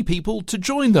so many people to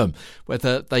join them,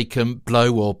 whether they can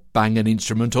blow or bang an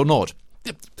instrument or not.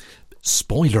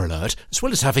 Spoiler alert, as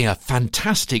well as having a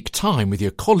fantastic time with your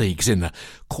colleagues in the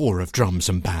Corps of Drums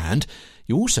and Band,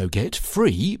 you also get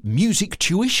free music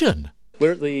tuition.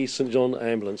 We're at the St John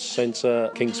Ambulance Centre,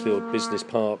 Kingsfield Business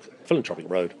Park, Philanthropic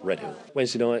Road, Redhill.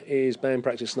 Wednesday night is band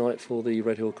practice night for the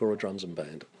Redhill Corps of Drums and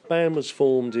Band. Band was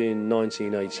formed in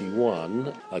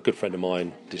 1981. A good friend of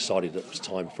mine decided that it was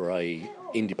time for a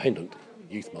independent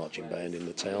youth marching band in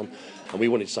the town, and we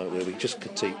wanted something where we just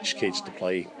could teach kids to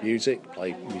play music,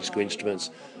 play musical instruments,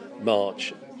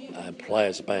 march and play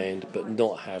as a band, but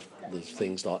not have the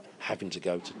things like having to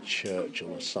go to church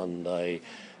on a Sunday,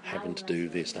 having to do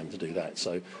this, having to do that.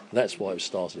 So that's why it was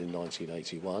started in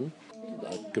 1981.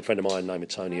 A good friend of mine named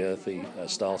Tony Earthy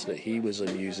started it. He was a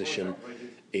musician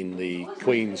in the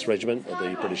Queen's Regiment of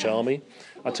the British Army.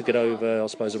 I took it over, I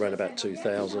suppose, around about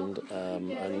 2000,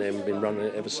 and then been running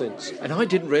it ever since. And I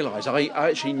didn't realise, I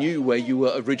actually knew where you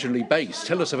were originally based.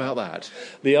 Tell us about that.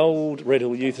 The old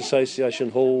Redhill Youth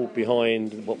Association Hall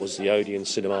behind what was the Odeon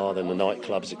Cinema, then the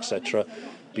nightclubs, etc.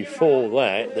 Before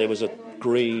that, there was a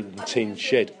green tin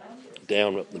shed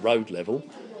down at the road level,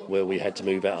 where we had to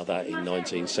move out of that in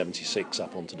 1976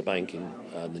 up onto the bank in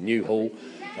the new hall.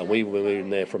 And we were moving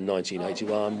there from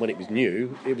 1981. When it was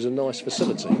new, it was a nice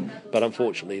facility. But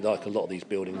unfortunately, like a lot of these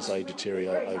buildings, they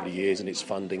deteriorate over the years, and it's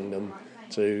funding them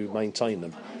to maintain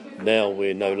them. Now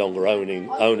we're no longer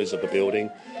owners of the building.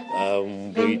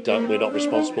 We're not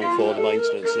responsible for the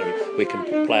maintenance. We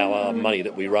can plough our money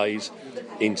that we raise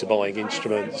into buying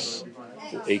instruments.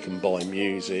 We can buy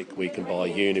music. We can buy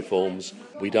uniforms.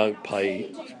 We don't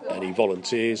pay any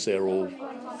volunteers. They all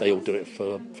do it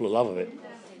for the love of it.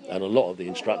 And a lot of the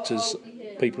instructors,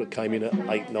 people that came in at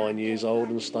 8-9 years old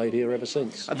and stayed here ever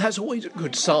since. And that's always a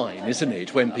good sign, isn't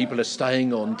it, when people are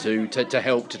staying on to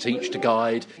help, to teach, to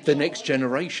guide the next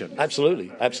generation?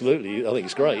 Absolutely. I think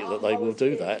it's great that they will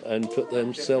do that and put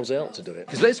themselves out to do it.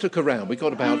 Because let's look around. We've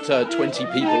got about 20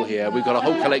 people here. We've got a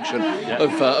whole collection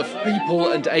of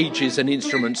people and ages and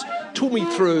instruments. Talk me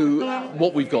through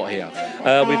what we've got here.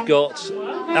 We've got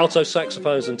alto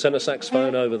saxophones and tenor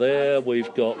saxophone over there.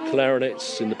 We've got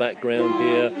clarinets in the background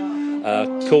here,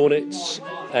 cornets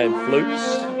and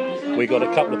flutes. We've got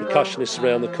a couple of percussionists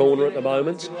around the corner at the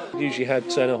moment. We usually have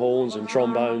tenor horns and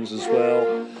trombones as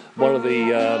well. One of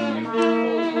the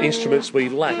instruments we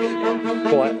lack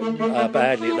quite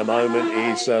badly at the moment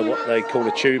is what they call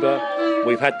a tuba.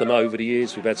 We've had them over the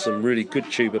years. We've had some really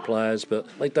good tuba players, but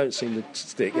they don't seem to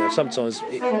stick. Sometimes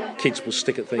kids will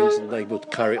stick at things and they will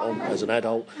carry it on as an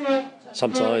adult.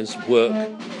 Sometimes work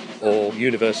or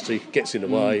university gets in the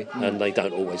way and they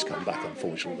don't always come back,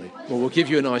 unfortunately. Well, we'll give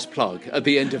you a nice plug at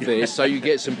the end of this so you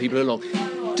get some people along.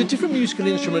 Do different musical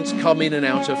instruments come in and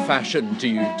out of fashion, do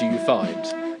you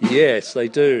find? Yes, they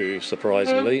do,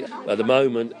 surprisingly. At the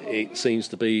moment, it seems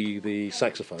to be the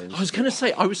saxophones. I was going to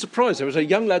say, I was surprised. There was a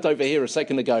young lad over here a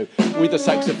second ago with a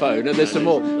saxophone, and there's some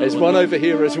more. There's one over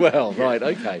here as well. Right,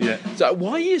 okay. Yeah. So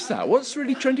why is that? What's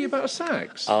really trendy about a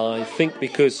sax? I think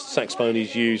because saxophone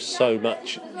is used so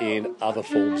much in other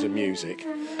forms of music,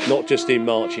 not just in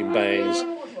marching bands.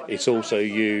 It's also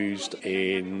used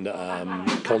in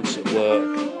concert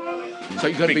work. So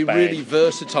you've got to be really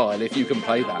versatile if you can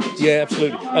play that. Yeah,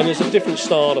 absolutely. And there's a different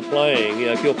style of playing.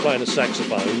 If you're playing a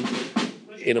saxophone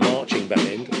in a marching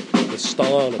band, the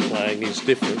style of playing is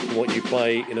different from what you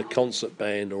play in a concert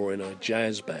band or in a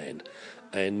jazz band.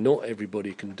 And not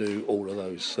everybody can do all of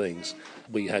those things.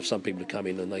 We have some people who come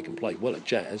in and they can play well at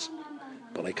jazz,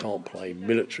 but they can't play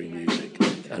military music.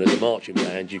 And as a marching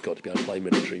band, you've got to be able to play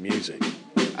military music.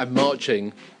 And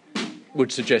marching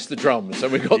would suggest the drums, so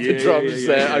we've got the drums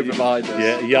there over behind us.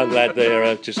 Yeah, a young lad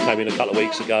there just came in a couple of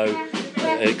weeks ago,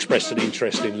 expressed an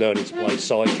interest in learning to play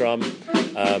side drum.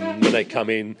 When they come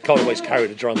in, can't always carry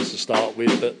the drums to start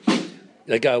with, but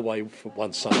they go away for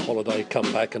one summer holiday,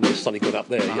 come back, and they've suddenly got up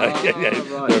there. Right.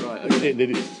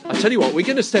 I tell you what, we're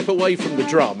going to step away from the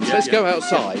drums. Let's go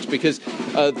outside, because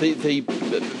the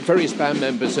various band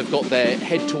members have got their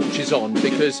head torches on,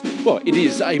 because, well, it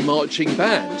is a marching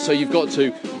band, so you've got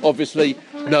to obviously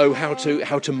know how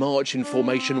to march in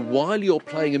formation while you're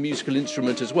playing a musical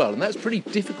instrument as well, and that's pretty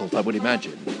difficult, I would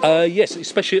imagine. Yes,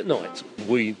 especially at night.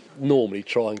 We normally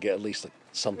try and get at least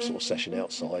some sort of session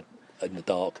outside in the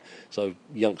dark, so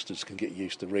youngsters can get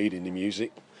used to reading the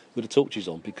music with the torches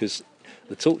on, because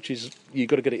the torches, you've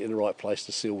got to get it in the right place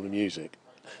to see all the music.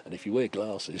 And if you wear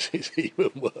glasses, it's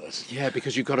even worse. Yeah,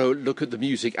 because you've got to look at the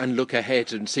music and look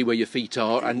ahead and see where your feet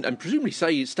are, and presumably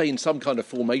stay in some kind of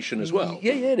formation as well.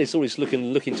 Yeah, and it's always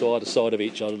looking to either side of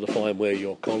each other to find where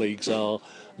your colleagues are,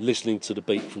 listening to the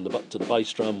beat from to the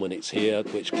bass drum when it's here,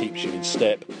 which keeps you in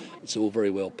step. It's all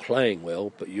very well playing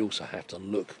well, but you also have to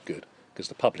look good, because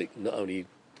the public, not only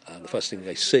the first thing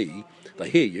they see, they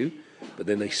hear you, but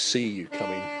then they see you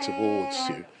coming towards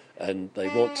you, and they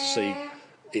want to see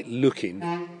it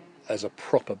looking as a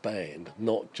proper band,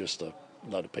 not just a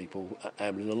load of people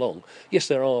ambling along. Yes,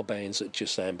 there are bands that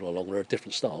just amble along, they're a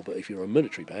different style, but if you're a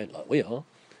military band like we are,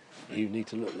 you need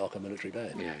to look like a military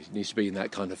band. Yeah, it needs to be in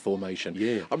that kind of formation.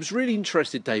 Yeah. I was really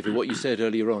interested, David, what you said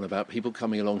earlier on about people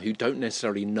coming along who don't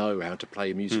necessarily know how to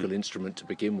play a musical instrument to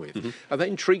begin with. Mm-hmm. And that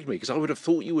intrigued me, because I would have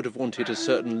thought you would have wanted a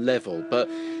certain level, but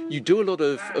you do a lot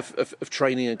of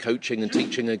training and coaching and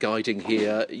teaching and guiding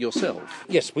here yourself.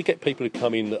 Yes, we get people who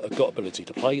come in that have got ability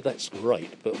to play, that's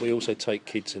great, but we also take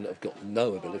kids in that have got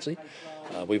no ability.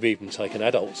 We've even taken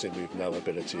adults in with no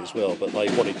ability as well, but they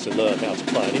wanted to learn how to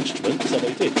play an instrument, so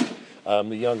they did.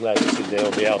 The young lad that's in there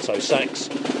on the alto sax,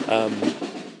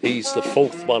 he's the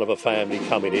fourth one of a family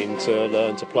coming in to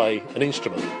learn to play an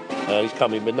instrument. He's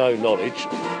coming with no knowledge,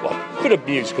 well, a bit of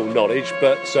musical knowledge,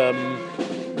 but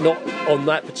not on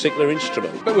that particular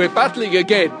instrument. But we're battling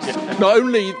against not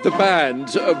only the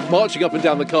band marching up and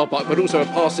down the car park, but also a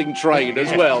passing train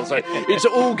as well. So it's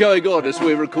all going on as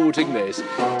we're recording this.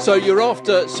 So you're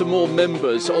after some more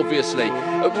members, obviously.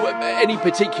 Any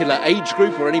particular age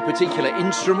group or any particular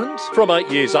instrument? From 8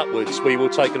 years upwards, we will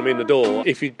take them in the door.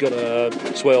 If you've got a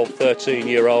 12,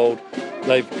 13-year-old,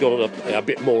 they've got a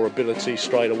bit more ability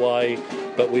straight away,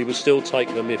 but we will still take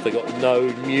them if they've got no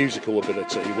musical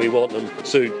ability. We want them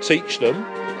to teach them,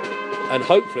 and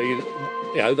hopefully,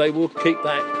 they will keep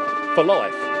that for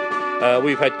life.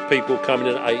 We've had people coming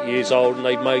in at 8 years old and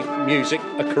they've made music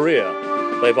a career.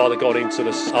 They've either gone into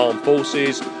the armed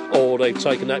forces or they've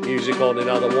taken that music on in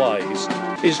other ways.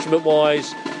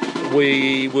 Instrument-wise,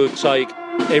 we will take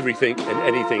everything and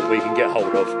anything we can get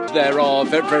hold of. There are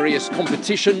various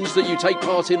competitions that you take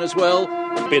part in as well.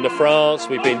 We've been to France,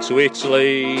 we've been to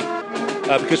Italy,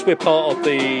 because we're part of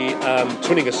the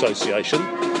Twinning Association.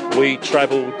 We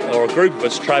travelled, or a group of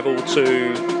us travelled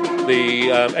to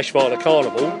the Eschweiler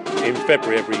Carnival in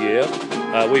February every year.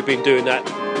 We've been doing that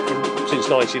since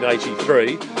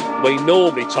 1983. We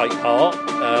normally take part,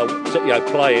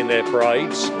 play in their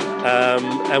parades,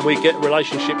 and we get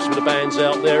relationships with the bands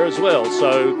out there as well.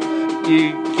 So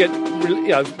you get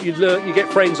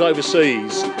friends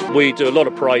overseas. We do a lot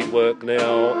of parade work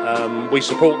now. We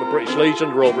support the British Legion,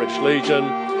 the Royal British Legion.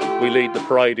 We lead the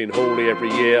parade in Hawley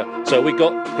every year, so we've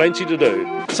got plenty to do.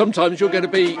 Sometimes you're going to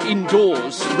be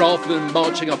indoors rather than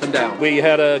marching up and down. We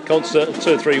had a concert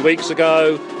 2 or 3 weeks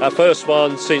ago, our first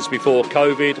one since before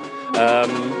COVID,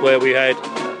 where we had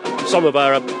some of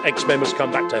our ex-members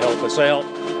come back to help us out,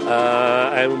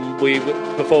 and we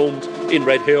performed in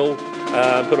Redhill,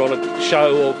 put on a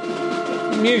show of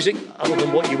music other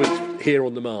than what you would hear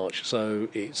on the march, so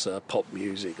it's pop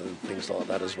music and things like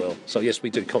that as well. So yes,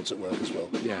 we do concert work as well.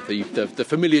 Yeah, the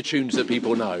familiar tunes that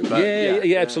people know. But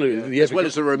yeah, absolutely. Yeah, as well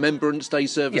as the Remembrance Day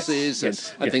services and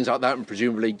things like that, and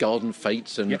presumably garden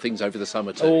fetes and things over the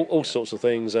summer too. All sorts of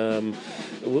things.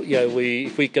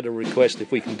 If we get a request,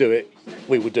 if we can do it,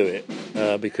 we will do it,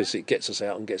 because it gets us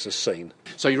out and gets us seen.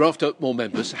 So you're after more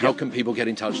members. How can people get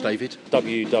in touch, David?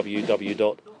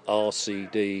 www.rcd.org.uk.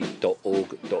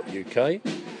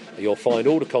 You'll find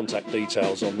all the contact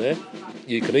details on there.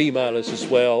 You can email us as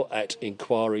well at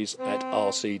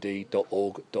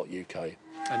inquiries@rcd.org.uk.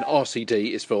 And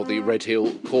RCD is for the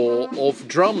Redhill Corps of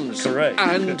Drums. Correct.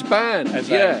 And band.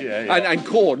 Yeah. And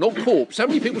corps, not corpse. How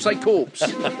many people say corpse?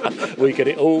 We get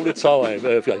it all the time.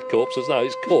 Corpses, no,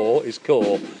 it's corps.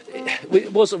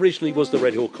 It was originally the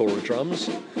Redhill Corps of Drums,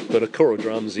 but a corps of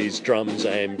drums is drums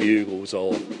and bugles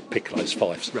or piccolos,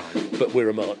 fifes. Right. But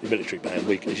we're a military band.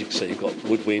 We, as you can see, we've got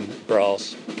woodwind,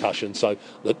 brass, percussion. So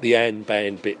the and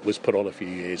band bit was put on a few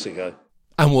years ago.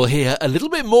 And we'll hear a little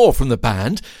bit more from the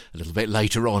band a little bit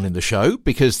later on in the show,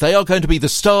 because they are going to be the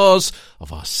stars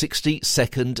of our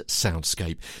 60-second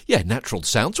soundscape. Yeah, natural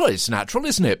sounds. Well, it's natural,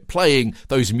 isn't it? Playing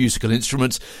those musical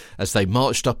instruments as they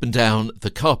marched up and down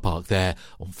the car park there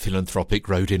on Philanthropic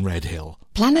Road in Redhill.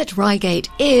 Planet Reigate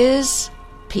is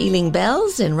peeling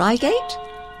bells in Reigate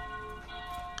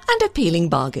and appealing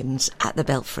bargains at the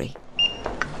Belfry.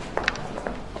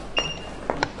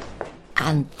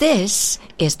 And this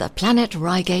is the Planet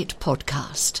Reigate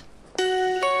podcast.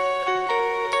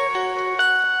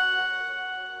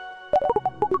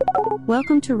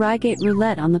 Welcome to Reigate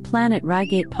Roulette on the Planet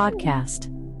Reigate podcast.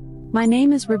 My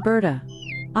name is Roberta.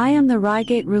 I am the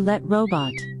Reigate Roulette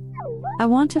robot. I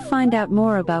want to find out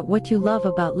more about what you love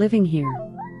about living here.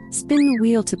 Spin the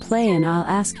wheel to play and I'll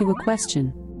ask you a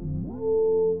question.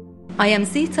 I am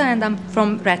Zita and I'm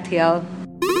from Redhill.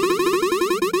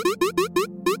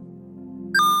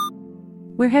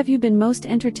 Where have you been most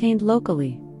entertained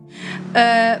locally?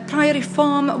 Priory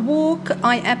Farm walk,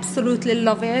 I absolutely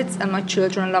love it and my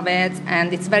children love it,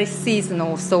 and it's very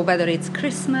seasonal, so whether it's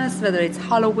Christmas, whether it's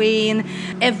Halloween,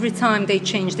 every time they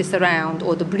change this around.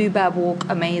 Or the Bluebell walk,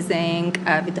 amazing,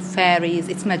 with the fairies,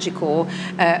 it's magical.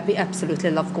 We absolutely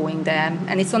love going there,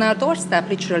 and it's on our doorstep,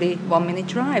 literally 1 minute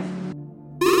drive.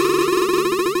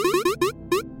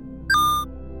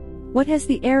 What has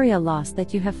the area lost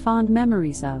that you have fond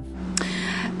memories of?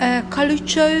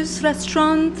 Carluccio's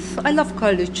restaurant. I love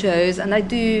Carluccio's, and I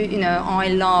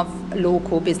love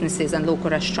local businesses and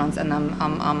local restaurants, and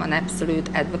I'm an absolute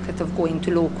advocate of going to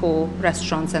local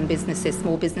restaurants and businesses,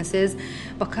 small businesses.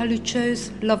 But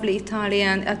Carluccio's, lovely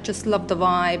Italian. I just love the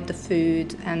vibe, the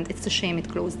food, and it's a shame it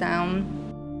closed down.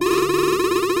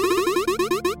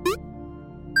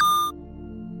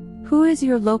 Who is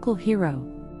your local hero?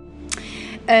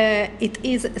 It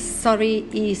is Surrey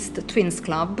East Twins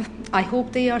Club. I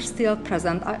hope they are still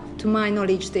present. To my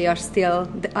knowledge, they are still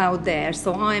out there.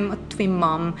 So I'm a twin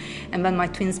mum, and when my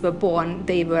twins were born,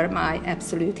 they were my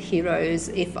absolute heroes.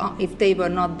 If they were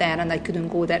not there and I couldn't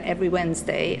go there every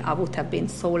Wednesday, I would have been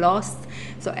so lost.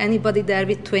 So anybody there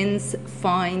with twins,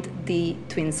 find the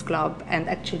Twins Club, and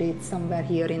actually it's somewhere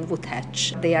here in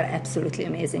Woodhatch. They are absolutely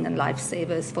amazing and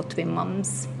lifesavers for twin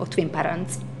mums or twin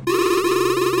parents.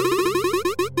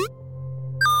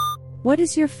 What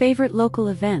is your favorite local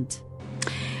event?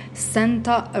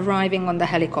 Santa arriving on the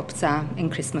helicopter in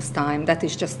Christmas time. That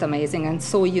is just amazing and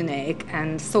so unique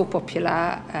and so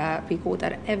popular. We go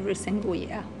there every single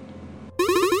year.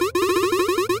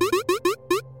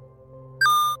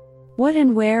 What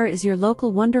and where is your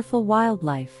local wonderful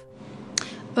wildlife?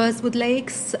 Earthwood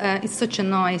Lakes, it's such a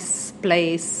nice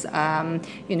place,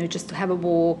 just to have a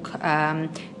walk,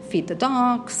 feed the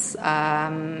dogs,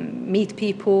 meet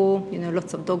people,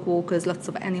 lots of dog walkers, lots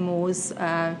of animals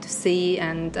to see,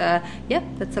 and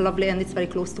that's a lovely, and it's very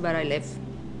close to where I live.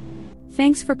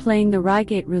 Thanks for playing the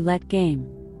Reigate Roulette game.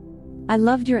 I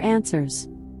loved your answers.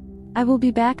 I will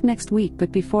be back next week,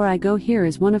 but before I go, here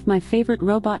is one of my favorite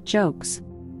robot jokes.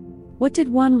 What did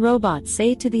one robot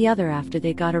say to the other after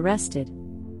they got arrested?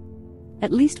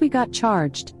 At least we got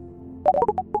charged.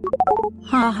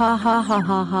 Ha ha ha ha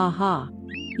ha ha ha.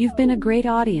 You've been a great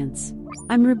audience.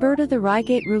 I'm Roberta the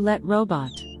Reigate Roulette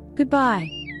robot. Goodbye.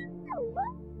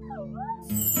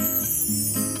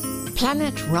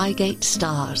 Planet Reigate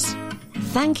stars,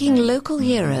 thanking local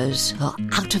heroes who are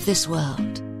out of this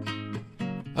world.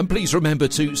 And please remember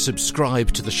to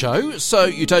subscribe to the show so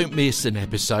you don't miss an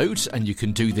episode, and you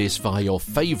can do this via your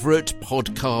favourite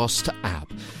podcast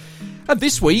app. And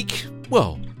this week,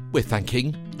 well, we're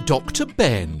thanking Dr.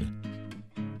 Ben,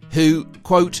 who,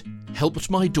 quote, helped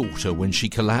my daughter when she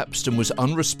collapsed and was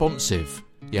unresponsive.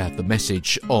 Yeah, the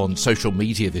message on social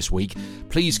media this week.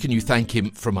 Please can you thank him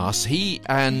from us? He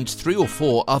and 3 or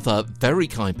 4 other very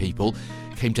kind people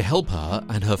came to help her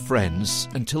and her friends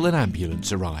until an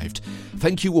ambulance arrived.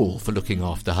 Thank you all for looking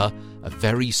after her. A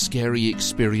very scary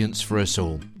experience for us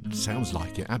all. Sounds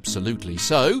like it, absolutely.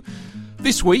 So,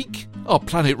 this week, our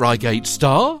Planet Reigate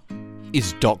star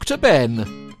is Dr.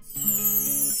 Ben.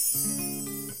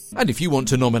 And if you want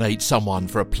to nominate someone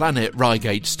for a Planet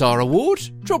Reigate Star Award,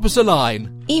 drop us a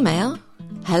line. Email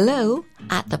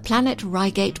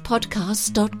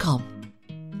hello@theplanetreigatepodcast.com.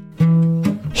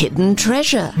 Hidden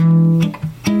treasure.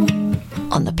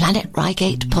 Planet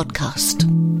Reigate podcast.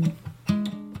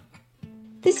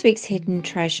 This week's hidden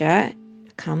treasure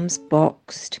comes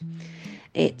boxed.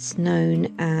 It's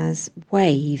known as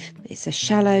Wave. It's a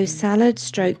shallow salad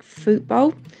stroke fruit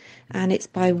bowl, and it's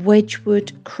by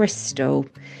Wedgwood Crystal.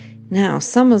 Now,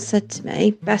 someone said to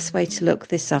me, best way to look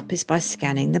this up is by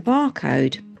scanning the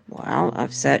barcode. Well,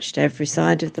 I've searched every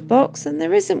side of the box and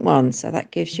there isn't one, so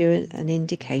that gives you an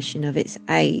indication of its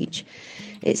age.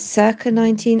 It's circa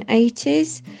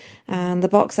 1980s, and the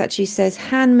box actually says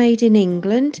handmade in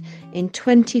England in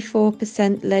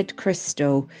 24% lead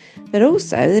crystal, but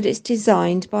also that it's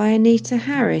designed by Anita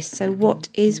Harris. So what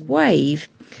is Wave?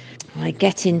 I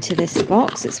get into this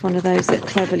box. It's one of those that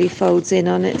cleverly folds in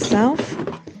on itself.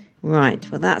 Right,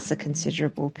 well, that's a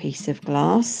considerable piece of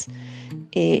glass.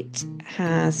 It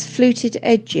has fluted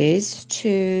edges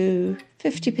to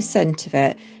 50% of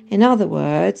it. In other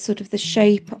words, sort of the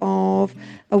shape of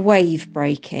a wave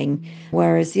breaking,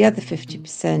 whereas the other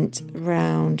 50%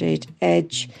 rounded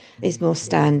edge is more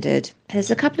standard.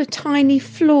 There's a couple of tiny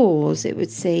flaws, it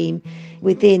would seem,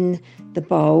 within the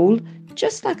bowl,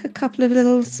 just like a couple of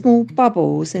little small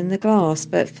bubbles in the glass,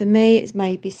 but for me it's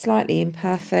maybe slightly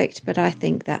imperfect, but I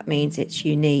think that means it's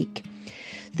unique.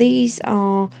 These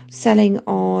are selling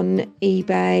on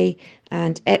eBay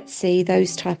and Etsy,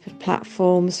 those type of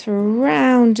platforms, for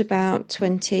around about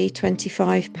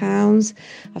 £20-25.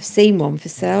 I've seen one for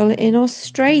sale in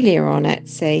Australia on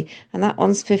Etsy, and that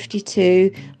one's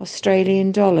 52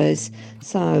 Australian dollars.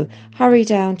 So hurry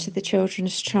down to the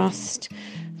Children's Trust,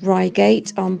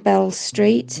 Reigate on Bell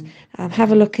Street.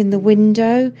 Have a look in the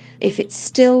window. If it's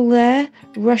still there,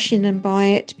 rush in and buy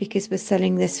it, because we're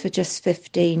selling this for just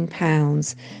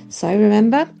 £15. So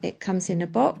remember, it comes in a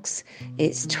box.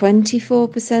 It's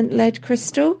 24% lead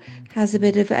crystal, has a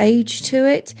bit of age to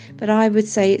it, but I would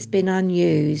say it's been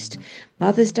unused.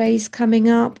 Mother's Day's coming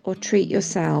up, or treat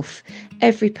yourself.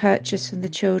 Every purchase from the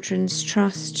Children's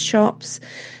Trust shops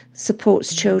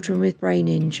supports children with brain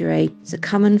injury. So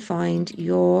come and find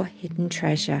your hidden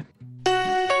treasure.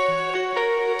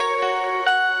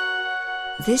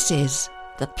 This is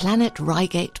the Planet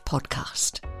Reigate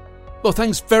podcast. Well,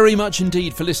 thanks very much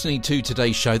indeed for listening to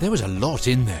today's show. There was a lot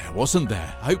in there, wasn't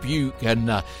there? Hope you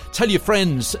can tell your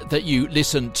friends that you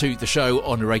listen to the show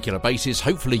on a regular basis.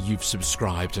 Hopefully you've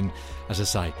subscribed, and as I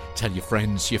say, tell your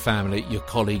friends, your family, your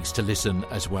colleagues to listen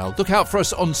as well. Look out for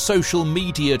us on social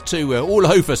media too. We're all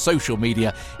over social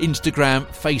media, Instagram,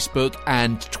 Facebook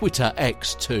and Twitter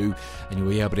X too. And you'll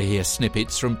be able to hear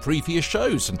snippets from previous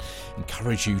shows, and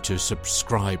encourage you to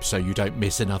subscribe so you don't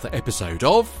miss another episode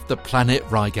of the Planet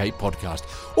Reigate podcast.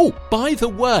 Oh, by the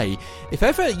way, if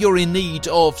ever you're in need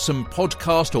of some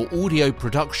podcast or audio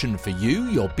production for you,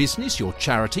 your business, your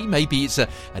charity, maybe it's an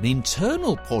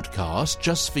internal podcast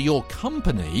just for your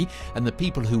company and the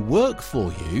people who work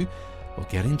for you, well,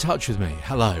 get in touch with me.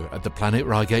 Hello at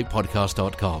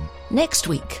theplanetreigatepodcast.com. Next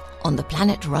week on the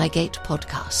Planet Reigate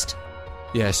podcast.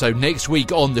 Yeah, so next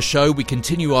week on the show, we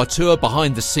continue our tour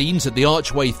behind the scenes at the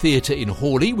Archway Theatre in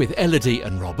Hawley with Elodie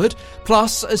and Robert.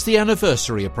 Plus, as the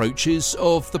anniversary approaches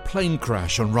of the plane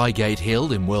crash on Reigate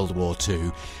Hill in World War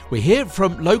II, we hear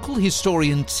from local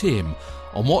historian Tim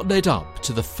on what led up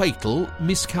to the fatal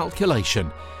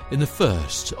miscalculation in the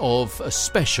first of a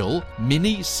special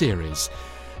mini-series.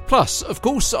 Plus, of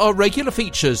course, our regular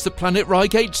features, the Planet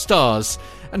Reigate Stars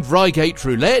and Reigate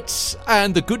Roulette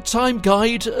and the Good Time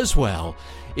Guide as well.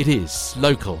 It is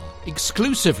local,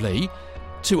 exclusively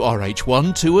to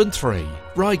RH1, 2 and 3,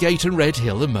 Reigate and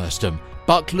Redhill and Merstham,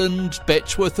 Buckland,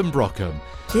 Betchworth and Brockham.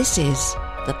 This is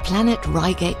the Planet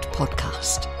Reigate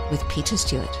podcast with Peter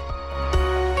Stewart.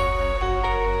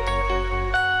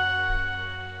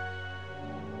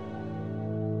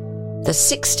 The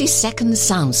 60-second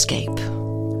soundscape.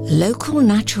 Local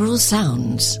natural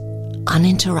sounds,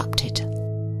 uninterrupted.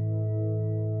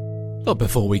 But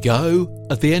before we go,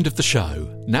 at the end of the show,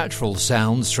 natural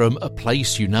sounds from a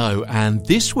place you know, and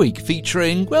this week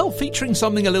featuring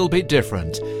something a little bit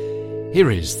different. Here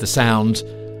is the sound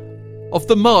of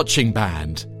the marching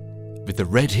band with the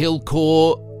Redhill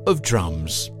Corps of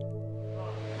Drums.